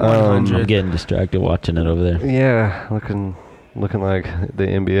 I'm 100. getting distracted watching it over there. Yeah, looking like the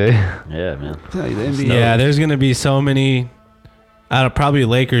NBA. Yeah, man. Tell you, the NBA. Yeah, there's gonna be so many Probably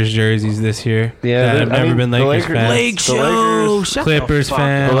Lakers jerseys this year. Yeah, that I've never been Lakers fans. Lake Show. Shut Clippers the fuck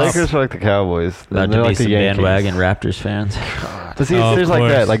fans. The up. Lakers are like the Cowboys. About And to they're be like the some Yankees. bandwagon Raptors fans. But see, Oh, there's of like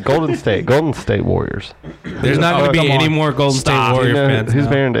that, course. like Golden State Warriors. There's not going to come be any on. more Golden Stop. State Warrior You know, fans. who's now.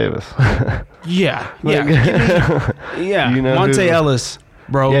 Baron Davis? Yeah. Like- Yeah. You know Monte who- Ellis,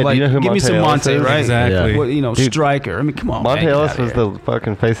 bro. Yeah, do like, you know who give me Monte some Ellis Monte, is? right? Exactly. What, you know, Dude, striker. I mean, come on, Monte man, get Ellis outta was here. the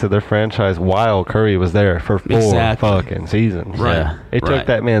fucking face of their franchise while Curry was there for 4 Exactly. fucking seasons. Right. Yeah. It took Right.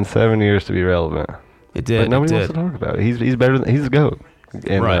 that man 7 years to be relevant. It did. But nobody it wants did. to talk about it. He's better than he's the GOAT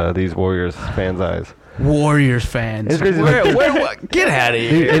in Right. these Warriors fans' eyes. Warriors fans. It's crazy, Where, like- what? Get out of here.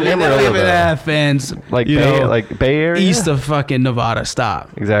 Dude, in They don't Amarillo, even though. have fans. Like you Bay, know, like Bay Area, east of fucking Nevada. Stop.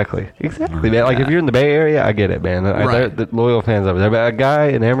 Exactly, man. Like if you're in the Bay Area, I get it, man. Right. They're the loyal fans over there. But a guy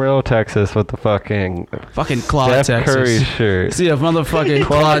in Amarillo, Texas, with the fucking Fucking Claude, Steph Texas. Curry shirt. See a motherfucking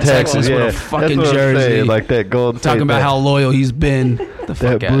Claude, Texas yeah. with a That's fucking what I'm jersey. saying, like that gold. talking about how loyal he's been. The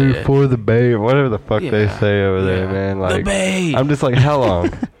fuck that out blue of here. for the Bay, or whatever the fuck they Yeah. say over there, Yeah. man. The Like Bay. I'm just like, how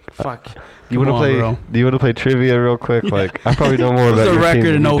long? Fuck. You Come want to on, play? bro. Do you want to play trivia real quick? Like I probably know more What's about the your team record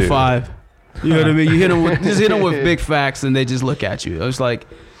than in you do. 05? You know what I mean? You hit them with, just hit them with big facts, and they just look at you. It's like,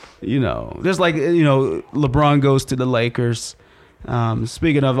 you know, just like, you know, LeBron goes to the Lakers.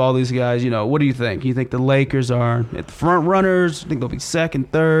 Speaking of all these guys, you know, what do you think? You think the Lakers are at the front runners? You think they'll be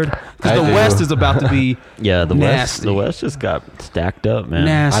second, third? Because I the do. West is about to be Yeah, the Nasty. West just got stacked up, man.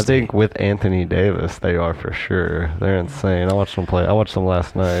 nasty. I think with Anthony Davis, they are for sure. They're insane. I watched them play. I watched them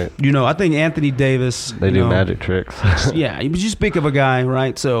last night. You know, I think Anthony Davis. They you do know, magic tricks. Yeah, but you speak of a guy,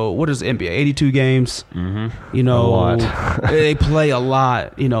 right? So what is NBA? 82 games. Mm-hmm. You know, A lot. they play a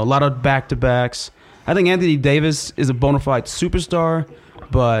lot. You know, a lot of back-to-backs. I think Anthony Davis is a bona fide superstar,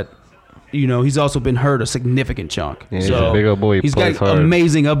 but you know he's also been hurt a significant chunk. Yeah, he's so a big old boy. He he's plays got hard.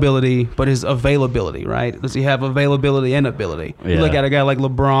 amazing ability, but his availability, right? Does he have availability and ability? You Yeah. look at a guy like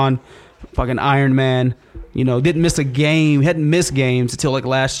LeBron, fucking Iron Man. You know, didn't miss a game. Hadn't missed games until like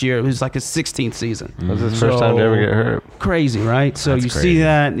last year. It was like his 16th season. That was his first time to ever get hurt. Crazy, right? So That's you see crazy.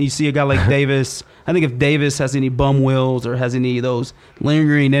 that, and you see a guy like Davis. I think if Davis has any bum wills or has any of those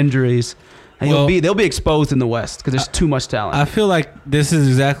lingering injuries, Well- they'll be exposed in the West because there's too much talent. I feel like this is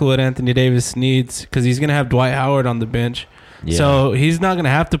exactly what Anthony Davis needs because he's going to have Dwight Howard on the bench. Yeah. So he's not going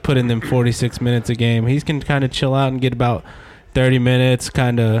to have to put in them 46 minutes a game. He can kind of chill out and get about 30 minutes,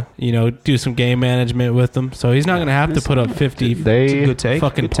 kind of, you know, do some game management with them. So he's not going to have to put up 50 It's a They good take.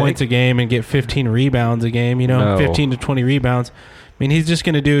 fucking good points take. a game and get 15 rebounds a game, you know, No. 15 to 20 rebounds. I mean, he's just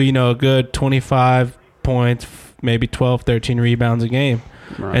going to do, you know, a good 25 points, maybe 12, 13 rebounds a game.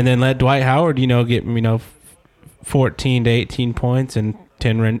 Right. And then let Dwight Howard, you know, get, you know, 14 to 18 points and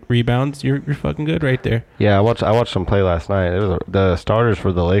 10 rebounds. You're fucking good right there. Yeah, I watched them play last night. It was the starters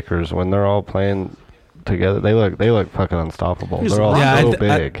for the Lakers when they're all playing together. They look fucking unstoppable. Just They're all run. Yeah, so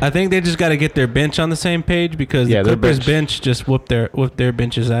I big. think they just got to get their bench on the same page because Yeah, the their Clippers bench just whooped their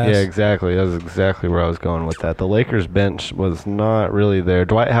bench's ass. Yeah, exactly. That's exactly where I was going with that. The Lakers bench was not really there.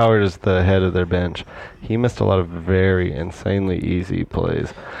 Dwight Howard is the head of their bench. He missed a lot of very insanely easy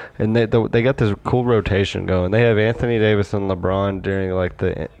plays, and they got this cool rotation going. They have Anthony Davis and LeBron during like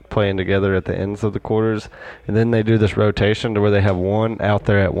the playing together at the ends of the quarters, and then they do this rotation to where they have one out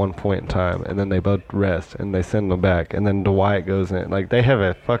there at one point in time, and then they both rest and they send them back, and then Dwight goes in. Like they have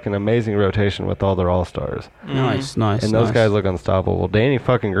a fucking amazing rotation with all their all stars. Nice, nice. And those nice. guys look unstoppable. Danny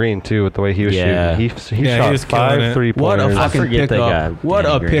fucking Green too, with the way he was Yeah. shooting. He Yeah, he shot was killing 5 it. 3-pointers. What a I fucking forget that guy. pickup. What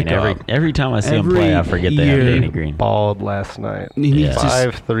Danny a Green. pickup. Every time I see him play, I Every forget they have year. Danny Green. Balled last night. He's Yeah. just,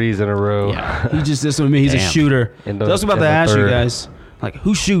 5 threes in a row. yeah, he just this one. He's a Damn. shooter. In So I was about in to the ask you third. guys, like,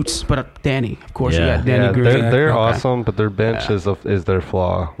 who shoots? But Danny, of course, Yeah. you got Danny Yeah, Green. they're Okay. awesome, but their bench is their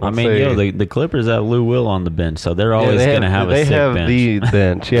flaw. I Once mean, they- the Clippers have Lou Will on the bench, so they're yeah, always they going to have a they sick have bench. the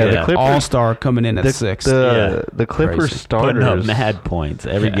bench. Yeah, Yeah. the Clippers. All star coming in at the, 6. the Clippers Crazy. Putting up starters mad points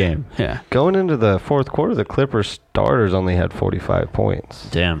every Yeah. game. Yeah. going into the fourth quarter. The Clippers starters only had 45 points.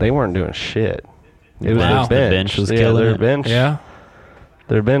 Damn. They weren't doing shit. It was Wow. their The bench. bench was yeah, killing their it. bench. Yeah.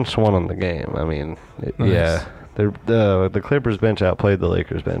 Their bench won on the game. I mean, Nice. yeah. The Clippers bench outplayed the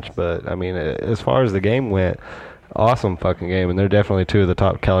Lakers bench, but I mean, as far as the game went, awesome fucking game, and they're definitely two of the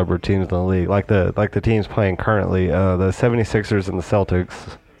top caliber teams in the league. Like the teams playing currently, the 76ers and the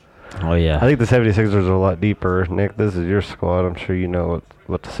Celtics. Oh yeah. I think the 76ers are a lot deeper. Nick, this is your squad. I'm sure you know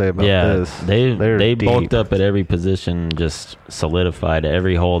what to say about Yeah, this. they They're bulked deep. up at every position, just solidified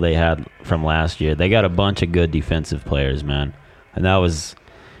every hole they had from last year. They got a bunch of good defensive players, man, and that was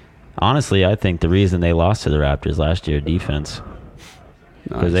honestly, I think the reason they lost to the Raptors last year, defense,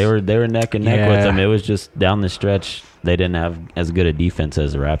 because they were neck and neck with Yeah. them. It was just down the stretch they didn't have as good a defense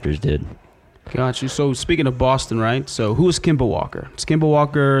as the Raptors did. Got you. So speaking of Boston, right? So who is Kemba Walker? Is Kemba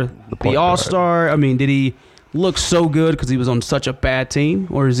Walker the point All-Star? I mean, did he look so good because he was on such a bad team,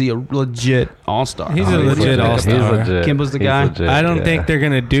 or is he a legit All-Star? He's a legit All-Star. He's legit. Kimba's the He's guy? legit, I don't yeah. think they're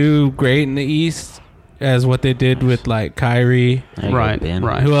gonna do great in the East as what they did with like Kyrie. There you go, Right, Ben.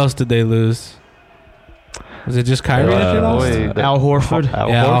 right. Who else did they lose? Was it just Kyrie that they lost? Al Horford. Al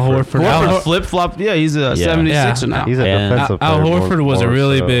Horford. Al Horford Hor- flip-flopped. Yeah, he's a 76er now. He's a And defensive Al player Horford more- was a more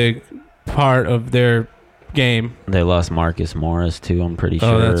really so. big part of their game. They lost Marcus Morris too. I'm pretty sure.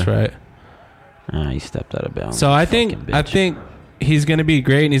 Oh, that's right. He stepped out of bounds. So I Fucking think bitch. he's going to be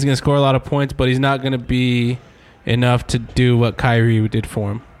great and he's going to score a lot of points, but he's not going to be enough to do what Kyrie did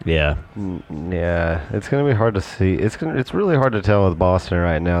for him. Yeah. Yeah, it's gonna be hard to see. It's really hard to tell with Boston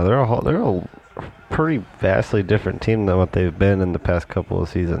right now. They're a pretty vastly different team than what they've been in the past couple of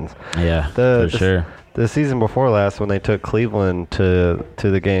seasons. Yeah. The- for sure. The season before last, when they took Cleveland to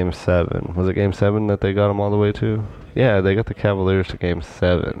the Game 7, was it Game 7 that they got them all the way to? Yeah, they got the Cavaliers to Game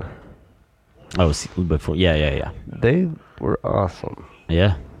 7. Oh, before. Yeah. They were awesome.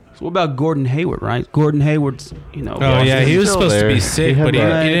 Yeah. So what about Gordon Hayward, right? Gordon Hayward's, Oh, yeah. He was still supposed to there. be sick, He had but he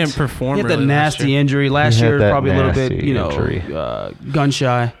that- didn't perform He had that really last nasty year. injury. Last He had year, that probably a little bit, nasty injury. gun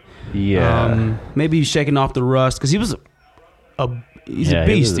shy. Yeah. Maybe he's shaking off the rust because he's a Yeah,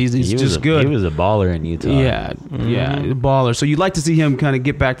 beast. He's he was just a- good. He was a baller in Utah. Yeah, a baller. So you'd like to see him kind of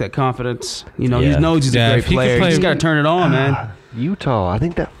get back that confidence. You know, he Yeah. knows he's Yeah, a if great he could player. play- He's got to turn it on, man. Utah, I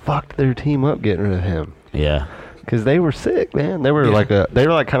think that fucked their team up getting rid of him. Yeah. Because they were sick, man. They were Yeah. like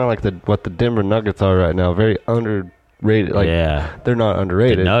kind of like what the Denver Nuggets are right now. Very underrated. Like Yeah. they're not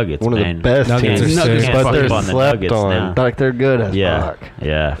underrated. The Nuggets, one of man. the best Nuggets teams, are Nuggets sick. can't but fuck they're up on the slept Nuggets on. now. Like they're good as Yeah. fuck.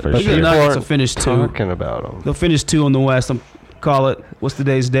 Yeah, for But Look at sure. the people Nuggets aren't will finish 2. talking about them. They'll finish 2 on the West. Call it. What's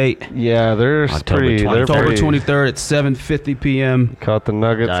today's date? Yeah, they're October pretty. They're 23rd. October pretty, 23rd at 7:50 p.m. Caught the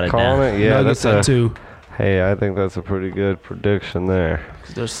Nuggets Got it calling down. it. Yeah, Nuggets that's at a. 2. Hey, I think that's a pretty good prediction there.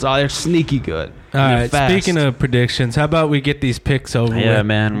 They're sneaky good. All And they're right. fast. Speaking of predictions, how about we get these picks over Yeah, with?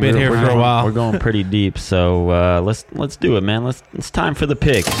 man. Been here for a while. We're going pretty deep, so let's do it, man. It's time for the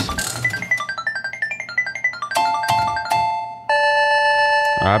picks.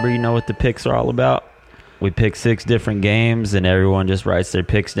 Robert, you know what the picks are all about? We pick 6 different games, and everyone just writes their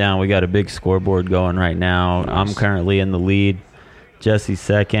picks down. We got a big scoreboard going right now. Nice. I'm currently in the lead. Jesse's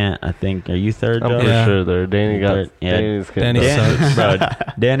second. I think. Are you third, I'm Joe? for Yeah. sure there. Danny got. Third. Yeah. Danny's getting Danny ducked. sucks.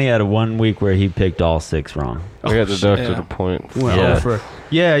 Bro, Danny had a 1 week where he picked all 6 wrong. I got deducted yeah. a point. Well,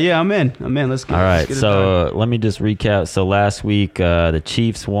 Yeah. I'm in. Let's get. All let's right, get it done. so let me just recap. So last week, the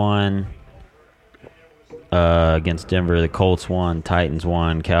Chiefs won against Denver. The Colts won. Titans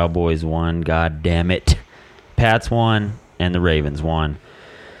won. Cowboys won. God damn it. Pats won. And the Ravens won.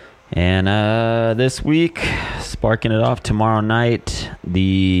 And this week, sparking it off tomorrow night,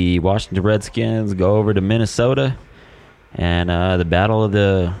 the Washington Redskins go over to Minnesota. And the battle of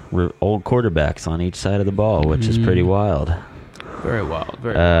the old quarterbacks on each side of the ball, which is pretty wild. Very wild.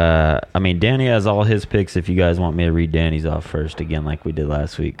 Very. I mean, Danny has all his picks. If you guys want me to read Danny's off first again, like we did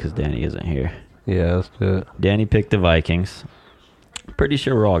last week, because Danny isn't here. Yeah, let's do it. Danny picked the Vikings. Pretty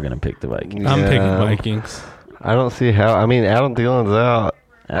sure we're all gonna pick the Vikings. I'm Yeah. picking Vikings. I don't see how. I mean, Adam Thielen's out.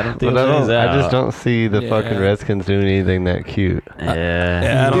 I don't But think I just don't see the Yeah. fucking Redskins doing anything that cute.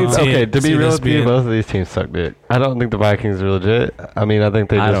 Yeah. I don't Dude, see okay, it- to see be real this with you, being- both of these teams suck dick. I don't think the Vikings are legit. I mean, I think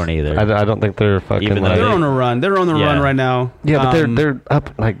they. I Just, don't either. I don't think they're fucking. Even though like, they're they- on a run. They're on the Yeah. run right now. yeah, but Um, they're up.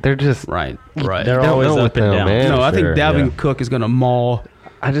 Like they're just. right. They're They're don't always know up with and them, down. man. No, I think Sure, Dalvin yeah. Cook is going to maul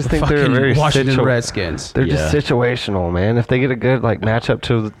I just the think they're fucking very Washington Redskins. They're just Yeah. situational, man. If they get a good like matchup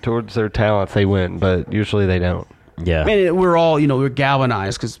towards their talents, they win. But usually they don't. Yeah. I mean, we're all, we're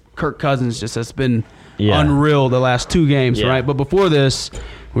galvanized because Kirk Cousins just has been Yeah. unreal the last 2 games, Yeah. right? But before this,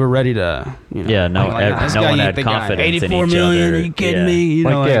 we're ready to, Yeah, no, this no guy one ain't had the guy. confidence in 84 each million, other. are you kidding Yeah. me? You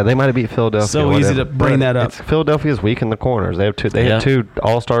know, Yeah, they might have beat Philadelphia. So easy whatever, to bring but that up. Philadelphia's weak in the corners. They have two. They Yeah. have 2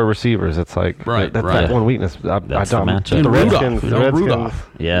 all-star receivers. It's like Right, That's right. like one weakness. I That's the don't. matchup. The And Redskins. Rudolph, The Redskins. Rudolph.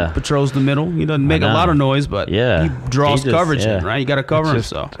 Yeah. patrols the middle. He doesn't make a know. lot of noise, but Yeah. he draws He just- coverage in, yeah. right? You got to cover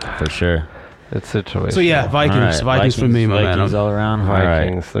It's him, just- so. For sure. It's situational. So, yeah, Vikings. All right, Vikings for me, my Vikings man. all around. All right.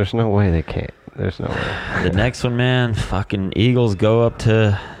 Vikings. There's no way they can't. There's no way. The next one, man, fucking Eagles go up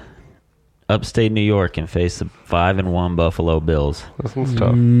to upstate New York and face the 5-1 Buffalo Bills. This one's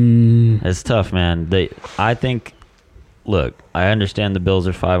tough. It's tough, man. I think. Look, I understand the Bills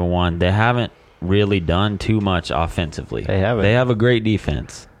are 5-1. They haven't really done too much offensively. They haven't. They have a great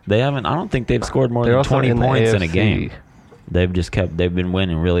defense. They haven't. I don't think they've scored more They're than also 20 in the points in a AFC. game. They've just kept. They've been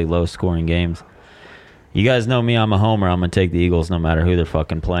winning really low scoring games. You guys know me. I'm a homer. I'm gonna take the Eagles no matter who they're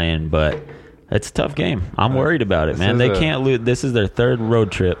fucking playing. But it's a tough game. I'm worried about it, This man. is They a- can't lose. This is their 3rd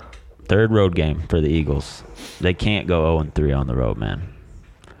road trip. Third road game for the Eagles. They can't go 0-3 on the road, man.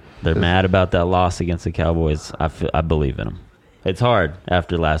 They're mad about that loss against the Cowboys. I believe in them. It's hard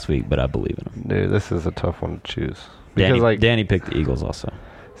after last week, but I believe in them. Dude, this is a tough one to choose. Because Danny picked the Eagles also.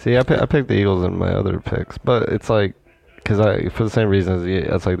 See, I picked the Eagles in my other picks, but it's like, for the same reason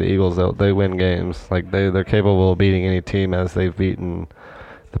it's like the Eagles, they win games. Like they're capable of beating any team as they've beaten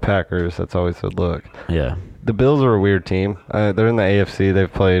the Packers. That's always a look. Yeah. The Bills are a weird team. They're in the AFC.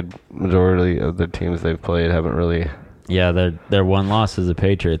 They've played majority of the teams they've played haven't really. Yeah, their one loss is the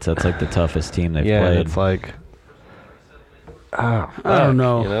Patriots. That's like the toughest team they've Yeah, played. it's like. I don't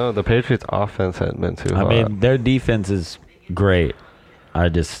know. You know, the Patriots' offense hadn't been too hot. I mean, their defense is great. I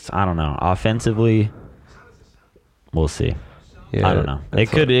don't know. Offensively, we'll see. Yeah, I don't know.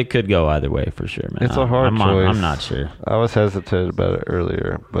 It could go either way for sure, man. It's a hard choice. I'm not sure. I was hesitant about it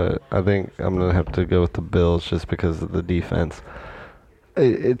earlier, but I think I'm gonna have to go with the Bills just because of the defense.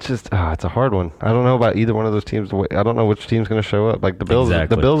 It's just it's a hard one. I don't know about either one of those teams. I don't know which team's going to show up. Like the Bills,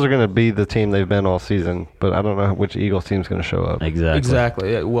 Exactly. The Bills are going to be the team they've been all season, but I don't know which Eagles team's going to show up.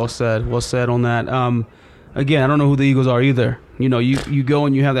 Exactly. Yeah, well said on that. Again, I don't know who the Eagles are either. You know, you go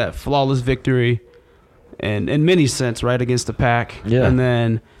and you have that flawless victory, and in many sense, right, against the Pack. Yeah. And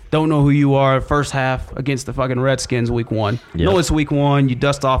then don't know who you are first half against the fucking Redskins week 1. Yep. No, it's week 1. You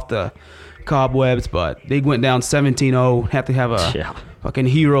dust off the cobwebs, but they went down 17-0. Have to have a fucking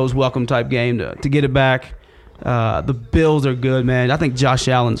heroes welcome type game to get it back. The Bills are good, man. I think Josh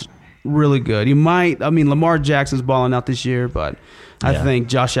Allen's really good. Lamar Jackson's balling out this year, but I think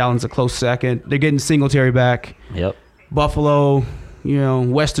Josh Allen's a close second. They're getting Singletary back. Yep. Buffalo,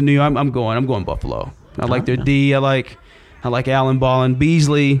 Western New York. I'm going Buffalo. I like their D. I like Allen balling.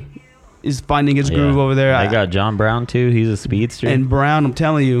 Beasley is finding his groove over there. They got John Brown too. He's a speedster. And Brown, I'm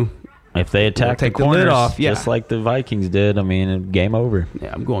telling you, if they attack take the corners, the lid off, just like the Vikings did, I mean, game over.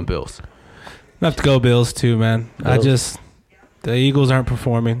 yeah, I'm going Bills. I have to go Bills too, man. Bills. The Eagles aren't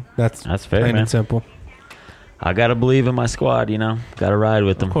performing. That's fair, plain man. and simple. I gotta believe in my squad, Gotta ride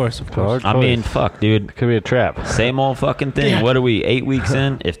with them. Of course. Hard I choice. mean, fuck, dude. It could be a trap. Same old fucking thing. Yeah. What are we, 8 weeks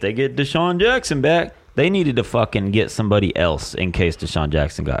in? If they get Deshaun Jackson back, they needed to fucking get somebody else in case Deshaun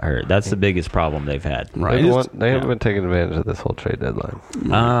Jackson got hurt. That's the biggest problem they've had. Right. They haven't been taking advantage of this whole trade deadline.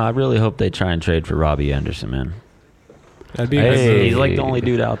 I really hope they try and trade for Robbie Anderson, man. That'd be Hey. He's like the only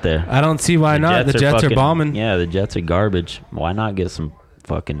dude out there. I don't see why not. The Jets are fucking- bombing. Yeah, the Jets are garbage. Why not get some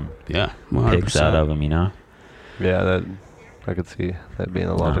fucking Yeah, picks 100%. out of them, Yeah, that I could see that being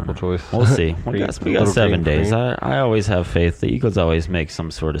a logical choice. We'll see. We got Little 7 green days. green. I always have faith. The Eagles always make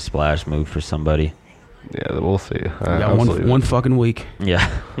some sort of splash move for somebody. Yeah, we'll see. Yeah, one fucking week. Yeah.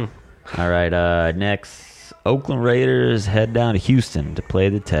 All right. Next, Oakland Raiders head down to Houston to play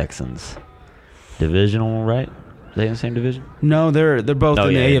the Texans. Divisional, right? Are they in the same division? No, they're both Oh,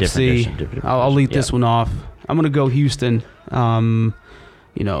 in yeah, the different AFC. division, different I'll division. lead Yeah. this one off. I'm gonna go Houston.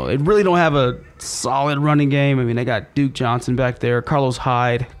 It really don't have a solid running game. I mean, they got Duke Johnson back there, Carlos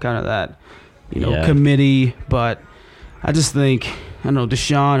Hyde, kind of that, Yeah. committee. But I just think, I don't know,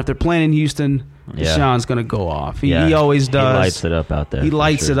 Deshaun. If they're playing in Houston, Yeah. Deshaun's gonna go off. He Yeah. always does. He lights it up out there. He for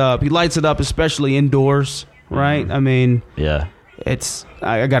lights sure. it up. He lights it up, especially indoors. Right? Mhm. I mean, Yeah.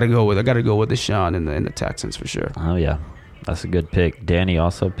 I gotta go with Deshaun in the Texans for sure. Oh, yeah. That's a good pick. Danny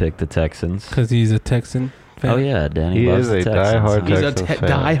also picked the Texans. Because he's a Texan fan. Oh, yeah. Danny He loves is the a Texans. diehard He's Texans a fan.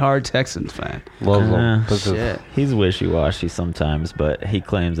 diehard Texans fan. Loves them. That's just- Shit. He's wishy-washy sometimes, but he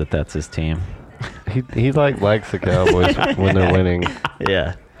claims that that's his team. He likes the Cowboys when they're winning.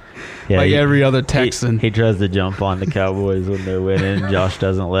 Yeah. Yeah, Like he- every other Texan. He tries to jump on the Cowboys when they're winning. Josh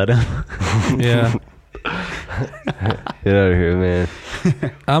doesn't let him. Yeah. Get out of here, man.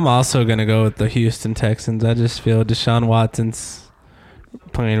 I'm also going to go with the Houston Texans. I just feel Deshaun Watson's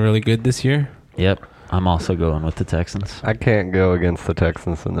playing really good this year. Yep. I'm also going with the Texans. I can't go against the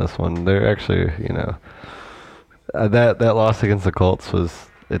Texans in this one. They're actually, that loss against the Colts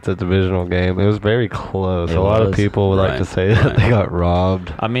it's a divisional game. It was very close. It A lot of was. people would like to say that they got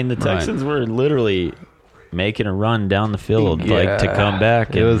robbed. I mean, the Right. Texans were literally making a run down the field like to Yeah. come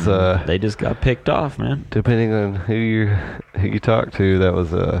back. It and was, they just got picked off, man. Depending on who you talk to, that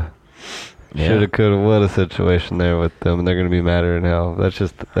was a Yeah. shoulda, coulda, woulda situation there with them, and they're going to be madder now. That's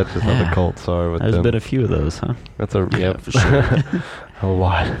just how the Yeah. Colts are with There's them. been a few of those, huh? That's a Yeah, for sure. a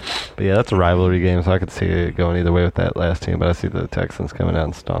lot. But yeah, that's a rivalry game, so I could see it going either way with that last team. But I see the Texans coming out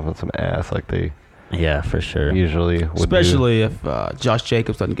and stomping some ass like they Yeah, for sure. usually would do. Especially if Josh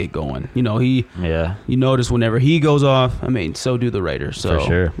Jacobs doesn't get going. Yeah. You notice whenever he goes off, I mean, so do the Raiders. So, For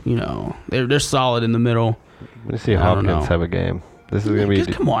sure. they're solid in the middle. Let me see I don't know. Hopkins have a game. This is gonna be.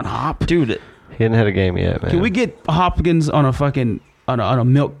 Come on, Hop. Dude, He didn't have a game yet, man. Can we get Hopkins on a fucking on a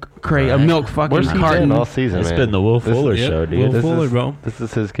milk crate, a milk fucking Where's he carton. been all season, It's man? been the Will This is- Fuller Yep, show, dude. Will This Fuller, is, bro. This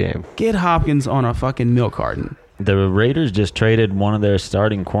is his game. Get Hopkins on a fucking milk carton. The Raiders just traded one of their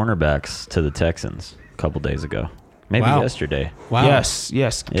starting cornerbacks to the Texans a couple days ago. Maybe Wow. yesterday. Wow. Yes. Yeah.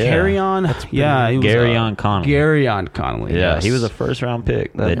 Carry on. Yeah, he was Garyon Connolly. Garyon Connolly. Yeah, yes. he was a first-round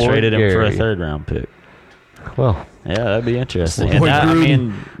pick. That They boy traded him for a Gary. third-round pick. Well, Yeah, that'd be interesting. Boy, And that, I Gruden-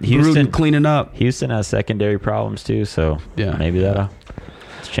 mean, Houston Gruden cleaning up. Houston has secondary problems too, so Yeah. maybe that'll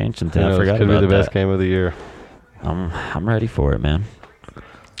change something. I forgot could about be the that. best game of the year. I'm ready for it, man.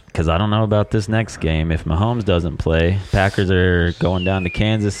 Because I don't know about this next game. If Mahomes doesn't play, Packers are going down to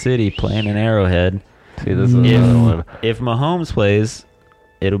Kansas City playing in Arrowhead. See, this is another one. If Mahomes plays,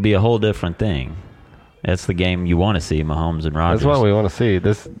 it'll be a whole different thing. That's the game you want to see, Mahomes and Rodgers. That's what we want to see.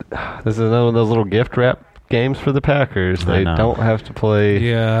 This is another one of those little gift wrap games for the Packers. I They know. don't have to play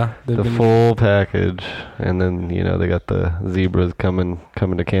Yeah. they've the been- full package, and then they got the zebras coming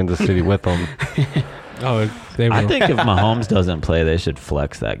to Kansas City with them. Oh, they were. I think if Mahomes doesn't play, they should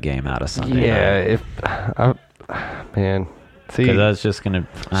flex that game out of Sunday. Yeah, man. See, Because that's just going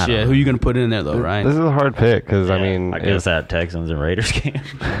to... Shit, who you gonna put in there though, right? this is a hard pick because I mean, I guess that Texans and Raiders game.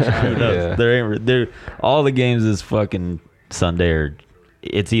 Who knows? Yeah. They're all the games this fucking Sunday are.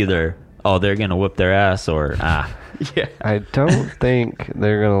 It's either they're gonna whip their ass or Yeah. I don't think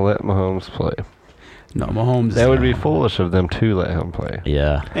they're gonna let Mahomes play. No, Mahomes. That would be foolish of them to let him play.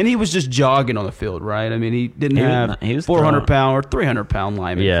 yeah. And he was just jogging on the field, right? I mean, he didn't He was have not- he was 400-pound or 300-pound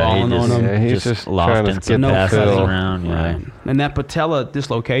lineman Yeah, he falling on just- him. Yeah, he's just trying lost to in get some no passes fill. around. Yeah. Right. And that patella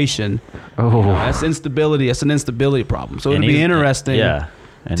dislocation, Oh, that's instability. That's an instability problem. So And it'd be he's- interesting. Yeah.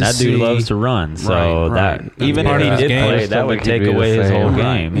 And to that dude see- loves to run, so Right, that right. even Part if of he his did game. play, I that still would think he'd take be the away his same. whole Right.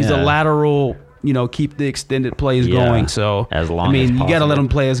 game. He's yeah. a lateral, keep the extended plays Yeah. going. So As long I mean, as you got to let possible. him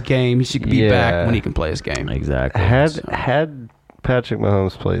play his game. He should be Yeah. back when he can play his game. Exactly. had Patrick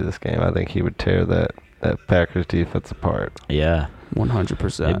Mahomes play this game, I think he would tear that Packers defense apart. Yeah.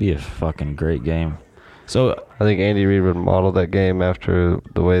 100%. It'd be a fucking great game. So I think Andy Reid would model that game after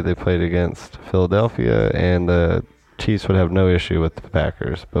the way they played against Philadelphia, and the Chiefs would have no issue with the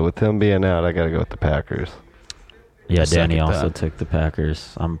Packers. But with him being out, I got to go with the Packers. Yeah, Second Danny also that. took the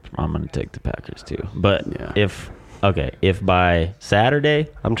Packers. I'm gonna take the Packers too. But Yeah. if by Saturday,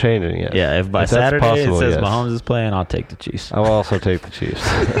 I'm changing, yes. if by If that's Saturday possible, it says yes. Mahomes is playing, I'll take the Chiefs. I will also take the Chiefs.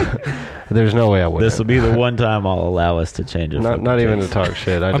 There's no way I would. This will be the one time I'll allow us to change it. Not even to talk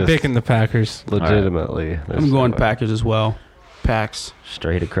shit. I I'm just picking the Packers. legitimately. there's I'm no going way. Packers as well. Packs.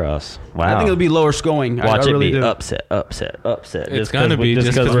 straight across. Wow. I think it'll be lower scoring. Watch I it really be do. upset. It's gonna be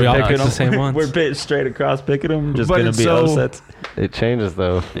just 'cause we all picked the same ones. We're straight across picking them. Just But gonna it's be so- upsets. It changes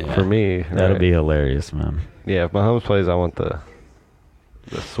though Yeah. for me. That'll right? be hilarious, man. Yeah, if Mahomes plays, I want the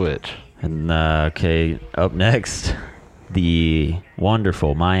switch. And okay, up next, the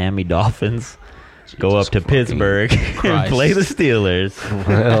wonderful Miami Dolphins go up to fucking Pittsburgh and Christ. play the Steelers.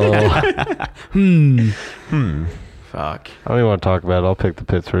 Well, Fuck. I don't even want to talk about it. I'll pick the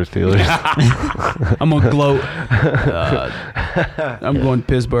Pittsburgh Steelers. I'm gonna gloat. I'm going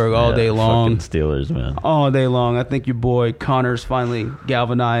Pittsburgh all Yeah, day long. fucking Steelers, man. All day long. I think your boy Connor's finally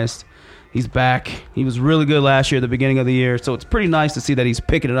galvanized. He's back. He was really good last year at the beginning of the year, so it's pretty nice to see that he's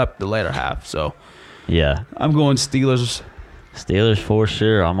picking it up the later half. So Yeah, I'm going Steelers. Steelers for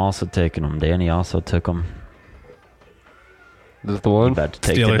sure. I'm also taking them. Danny also took them. This is the one. About to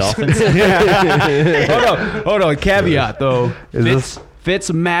take Steelers. the Dolphins. Hold on. Caveat though. Is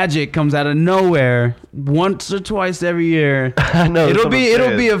Fitz magic comes out of nowhere once or twice every year. I know. It'll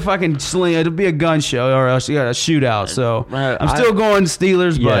be a fucking sling. It'll be a gun show or else you got a shootout. So I'm still going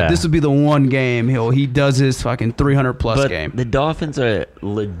Steelers, but Yeah. this will be the one game he does his fucking 300 plus But game. the Dolphins are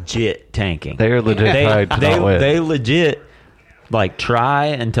legit tanking. They are legit tied to not win. they legit like try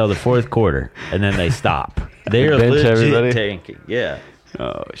until the fourth quarter and then they stop. They are bench legit everybody? tanking. Yeah.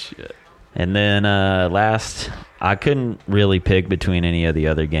 Oh shit. And then last, I couldn't really pick between any of the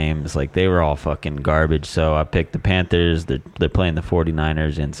other games. Like, they were all fucking garbage. So I picked the Panthers. They're playing the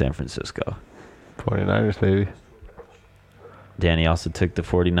 49ers in San Francisco. 49ers, baby. Danny also took the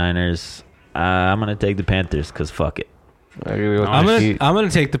 49ers. I'm going to take the Panthers because fuck it. I gotta go with I'm the gonna Heat. I'm gonna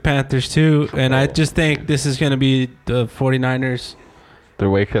take the Panthers too, and I just think this is gonna be the 49ers. Their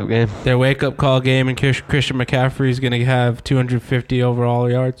wake up game. Their wake up call game, and Christian McCaffrey is gonna have 250 overall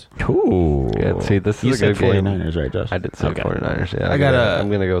yards. Ooh. Yeah, see, this You is a said good game. 49ers, right, Josh? I did say Okay. 49ers. Yeah, I'm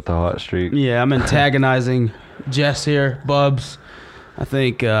I'm gonna go with the hot streak. Yeah, I'm antagonizing Jess here, Bubs. I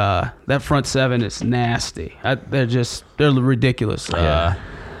think that front seven is nasty. They're ridiculous. Yeah.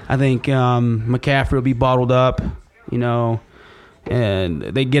 I think McCaffrey will be bottled up, and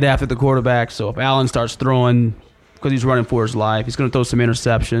they get after the quarterback. So if Allen starts throwing because he's running for his life. He's going to throw some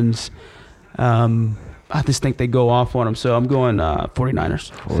interceptions. I just think they go off on him. So I'm going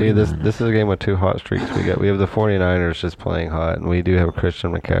 49ers. See, this is a game with two hot streaks. We have the 49ers just playing hot, and we do have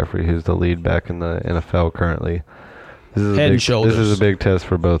Christian McCaffrey, who's the lead back in the NFL currently. This is Head and shoulders. This is a big test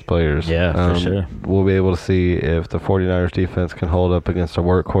for both players. Yeah, for sure. We'll be able to see if the 49ers defense can hold up against a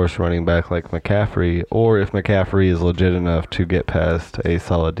workhorse running back like McCaffrey, or if McCaffrey is legit enough to get past a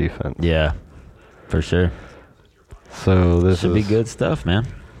solid defense. Yeah, for sure. So this Should be good stuff, man.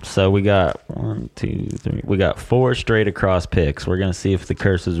 So we got 1, 2, 3. We got 4 straight across picks. We're gonna see if the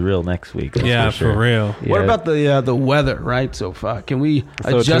curse is real next week. That's Yeah, sure. for real. Yeah. What about the weather, right? So can we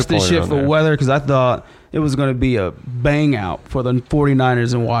So adjust this 2-pointer shit on for there. weather? Because I thought it was going to be a bang out for the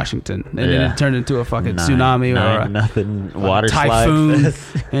 49ers in Washington. And then Yeah. it turned into a fucking tsunami or a nothing water typhoon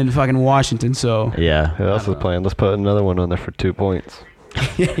slide. in fucking Washington. So Yeah, Who else is playing? Let's put another one on there for 2 points.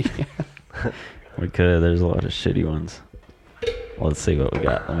 we could. There's a lot of shitty ones. Let's see what we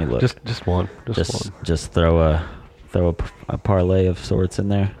got. Let me look. Just one. Just one. Just throw a parlay of sorts in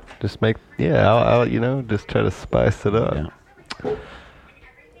there. Just make I'll just try to spice it up. Yeah.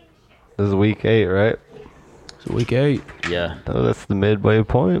 This is week 8, right? it's week 8. Yeah. Oh, that's the midway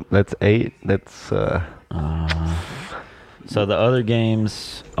point. That's 8. That's So the other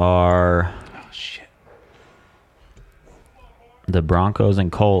games are the Broncos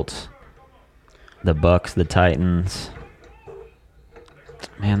and Colts, the Bucks, the Titans.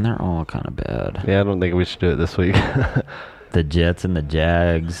 Man, they're all kind of bad. I don't think we should do it this week. The Jets and the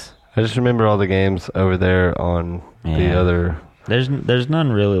Jags. I just remember all the games over there on the Yeah. other. There's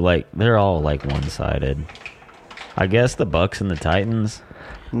none really they're all one-sided. I guess the Bucks and the Titans.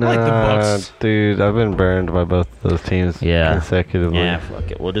 Nah, like the Bucks. dude, I've been burned by both of those teams Yeah. consecutively. Yeah,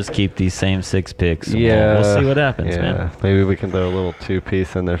 fuck it. We'll just keep these same 6 picks. And Yeah, we'll see what happens, yeah. man. Maybe we can throw a little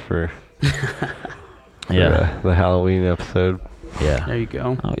 2-piece in there for Yeah, the Halloween episode. yeah. There you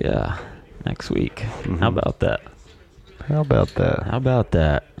go. Oh yeah, next week. Mhm. How about that? How about that? How about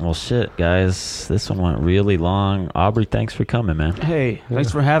that? Well, shit, guys. This one went really long. Aubrey, thanks for coming, man. Hey,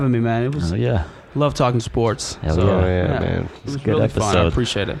 thanks for having me, man. It was Oh yeah. love talking sports. Hell so, yeah. Oh yeah, man. It was Good really fun. I episode.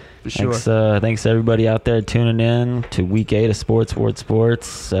 appreciate it for sure. Thanks everybody out there tuning in to week 8 of Sports. Go to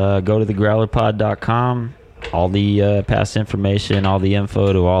thegrowlerpod.com. All the past information, all the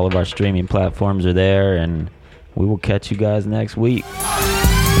info to all of our streaming platforms are there, and we will catch you guys next week.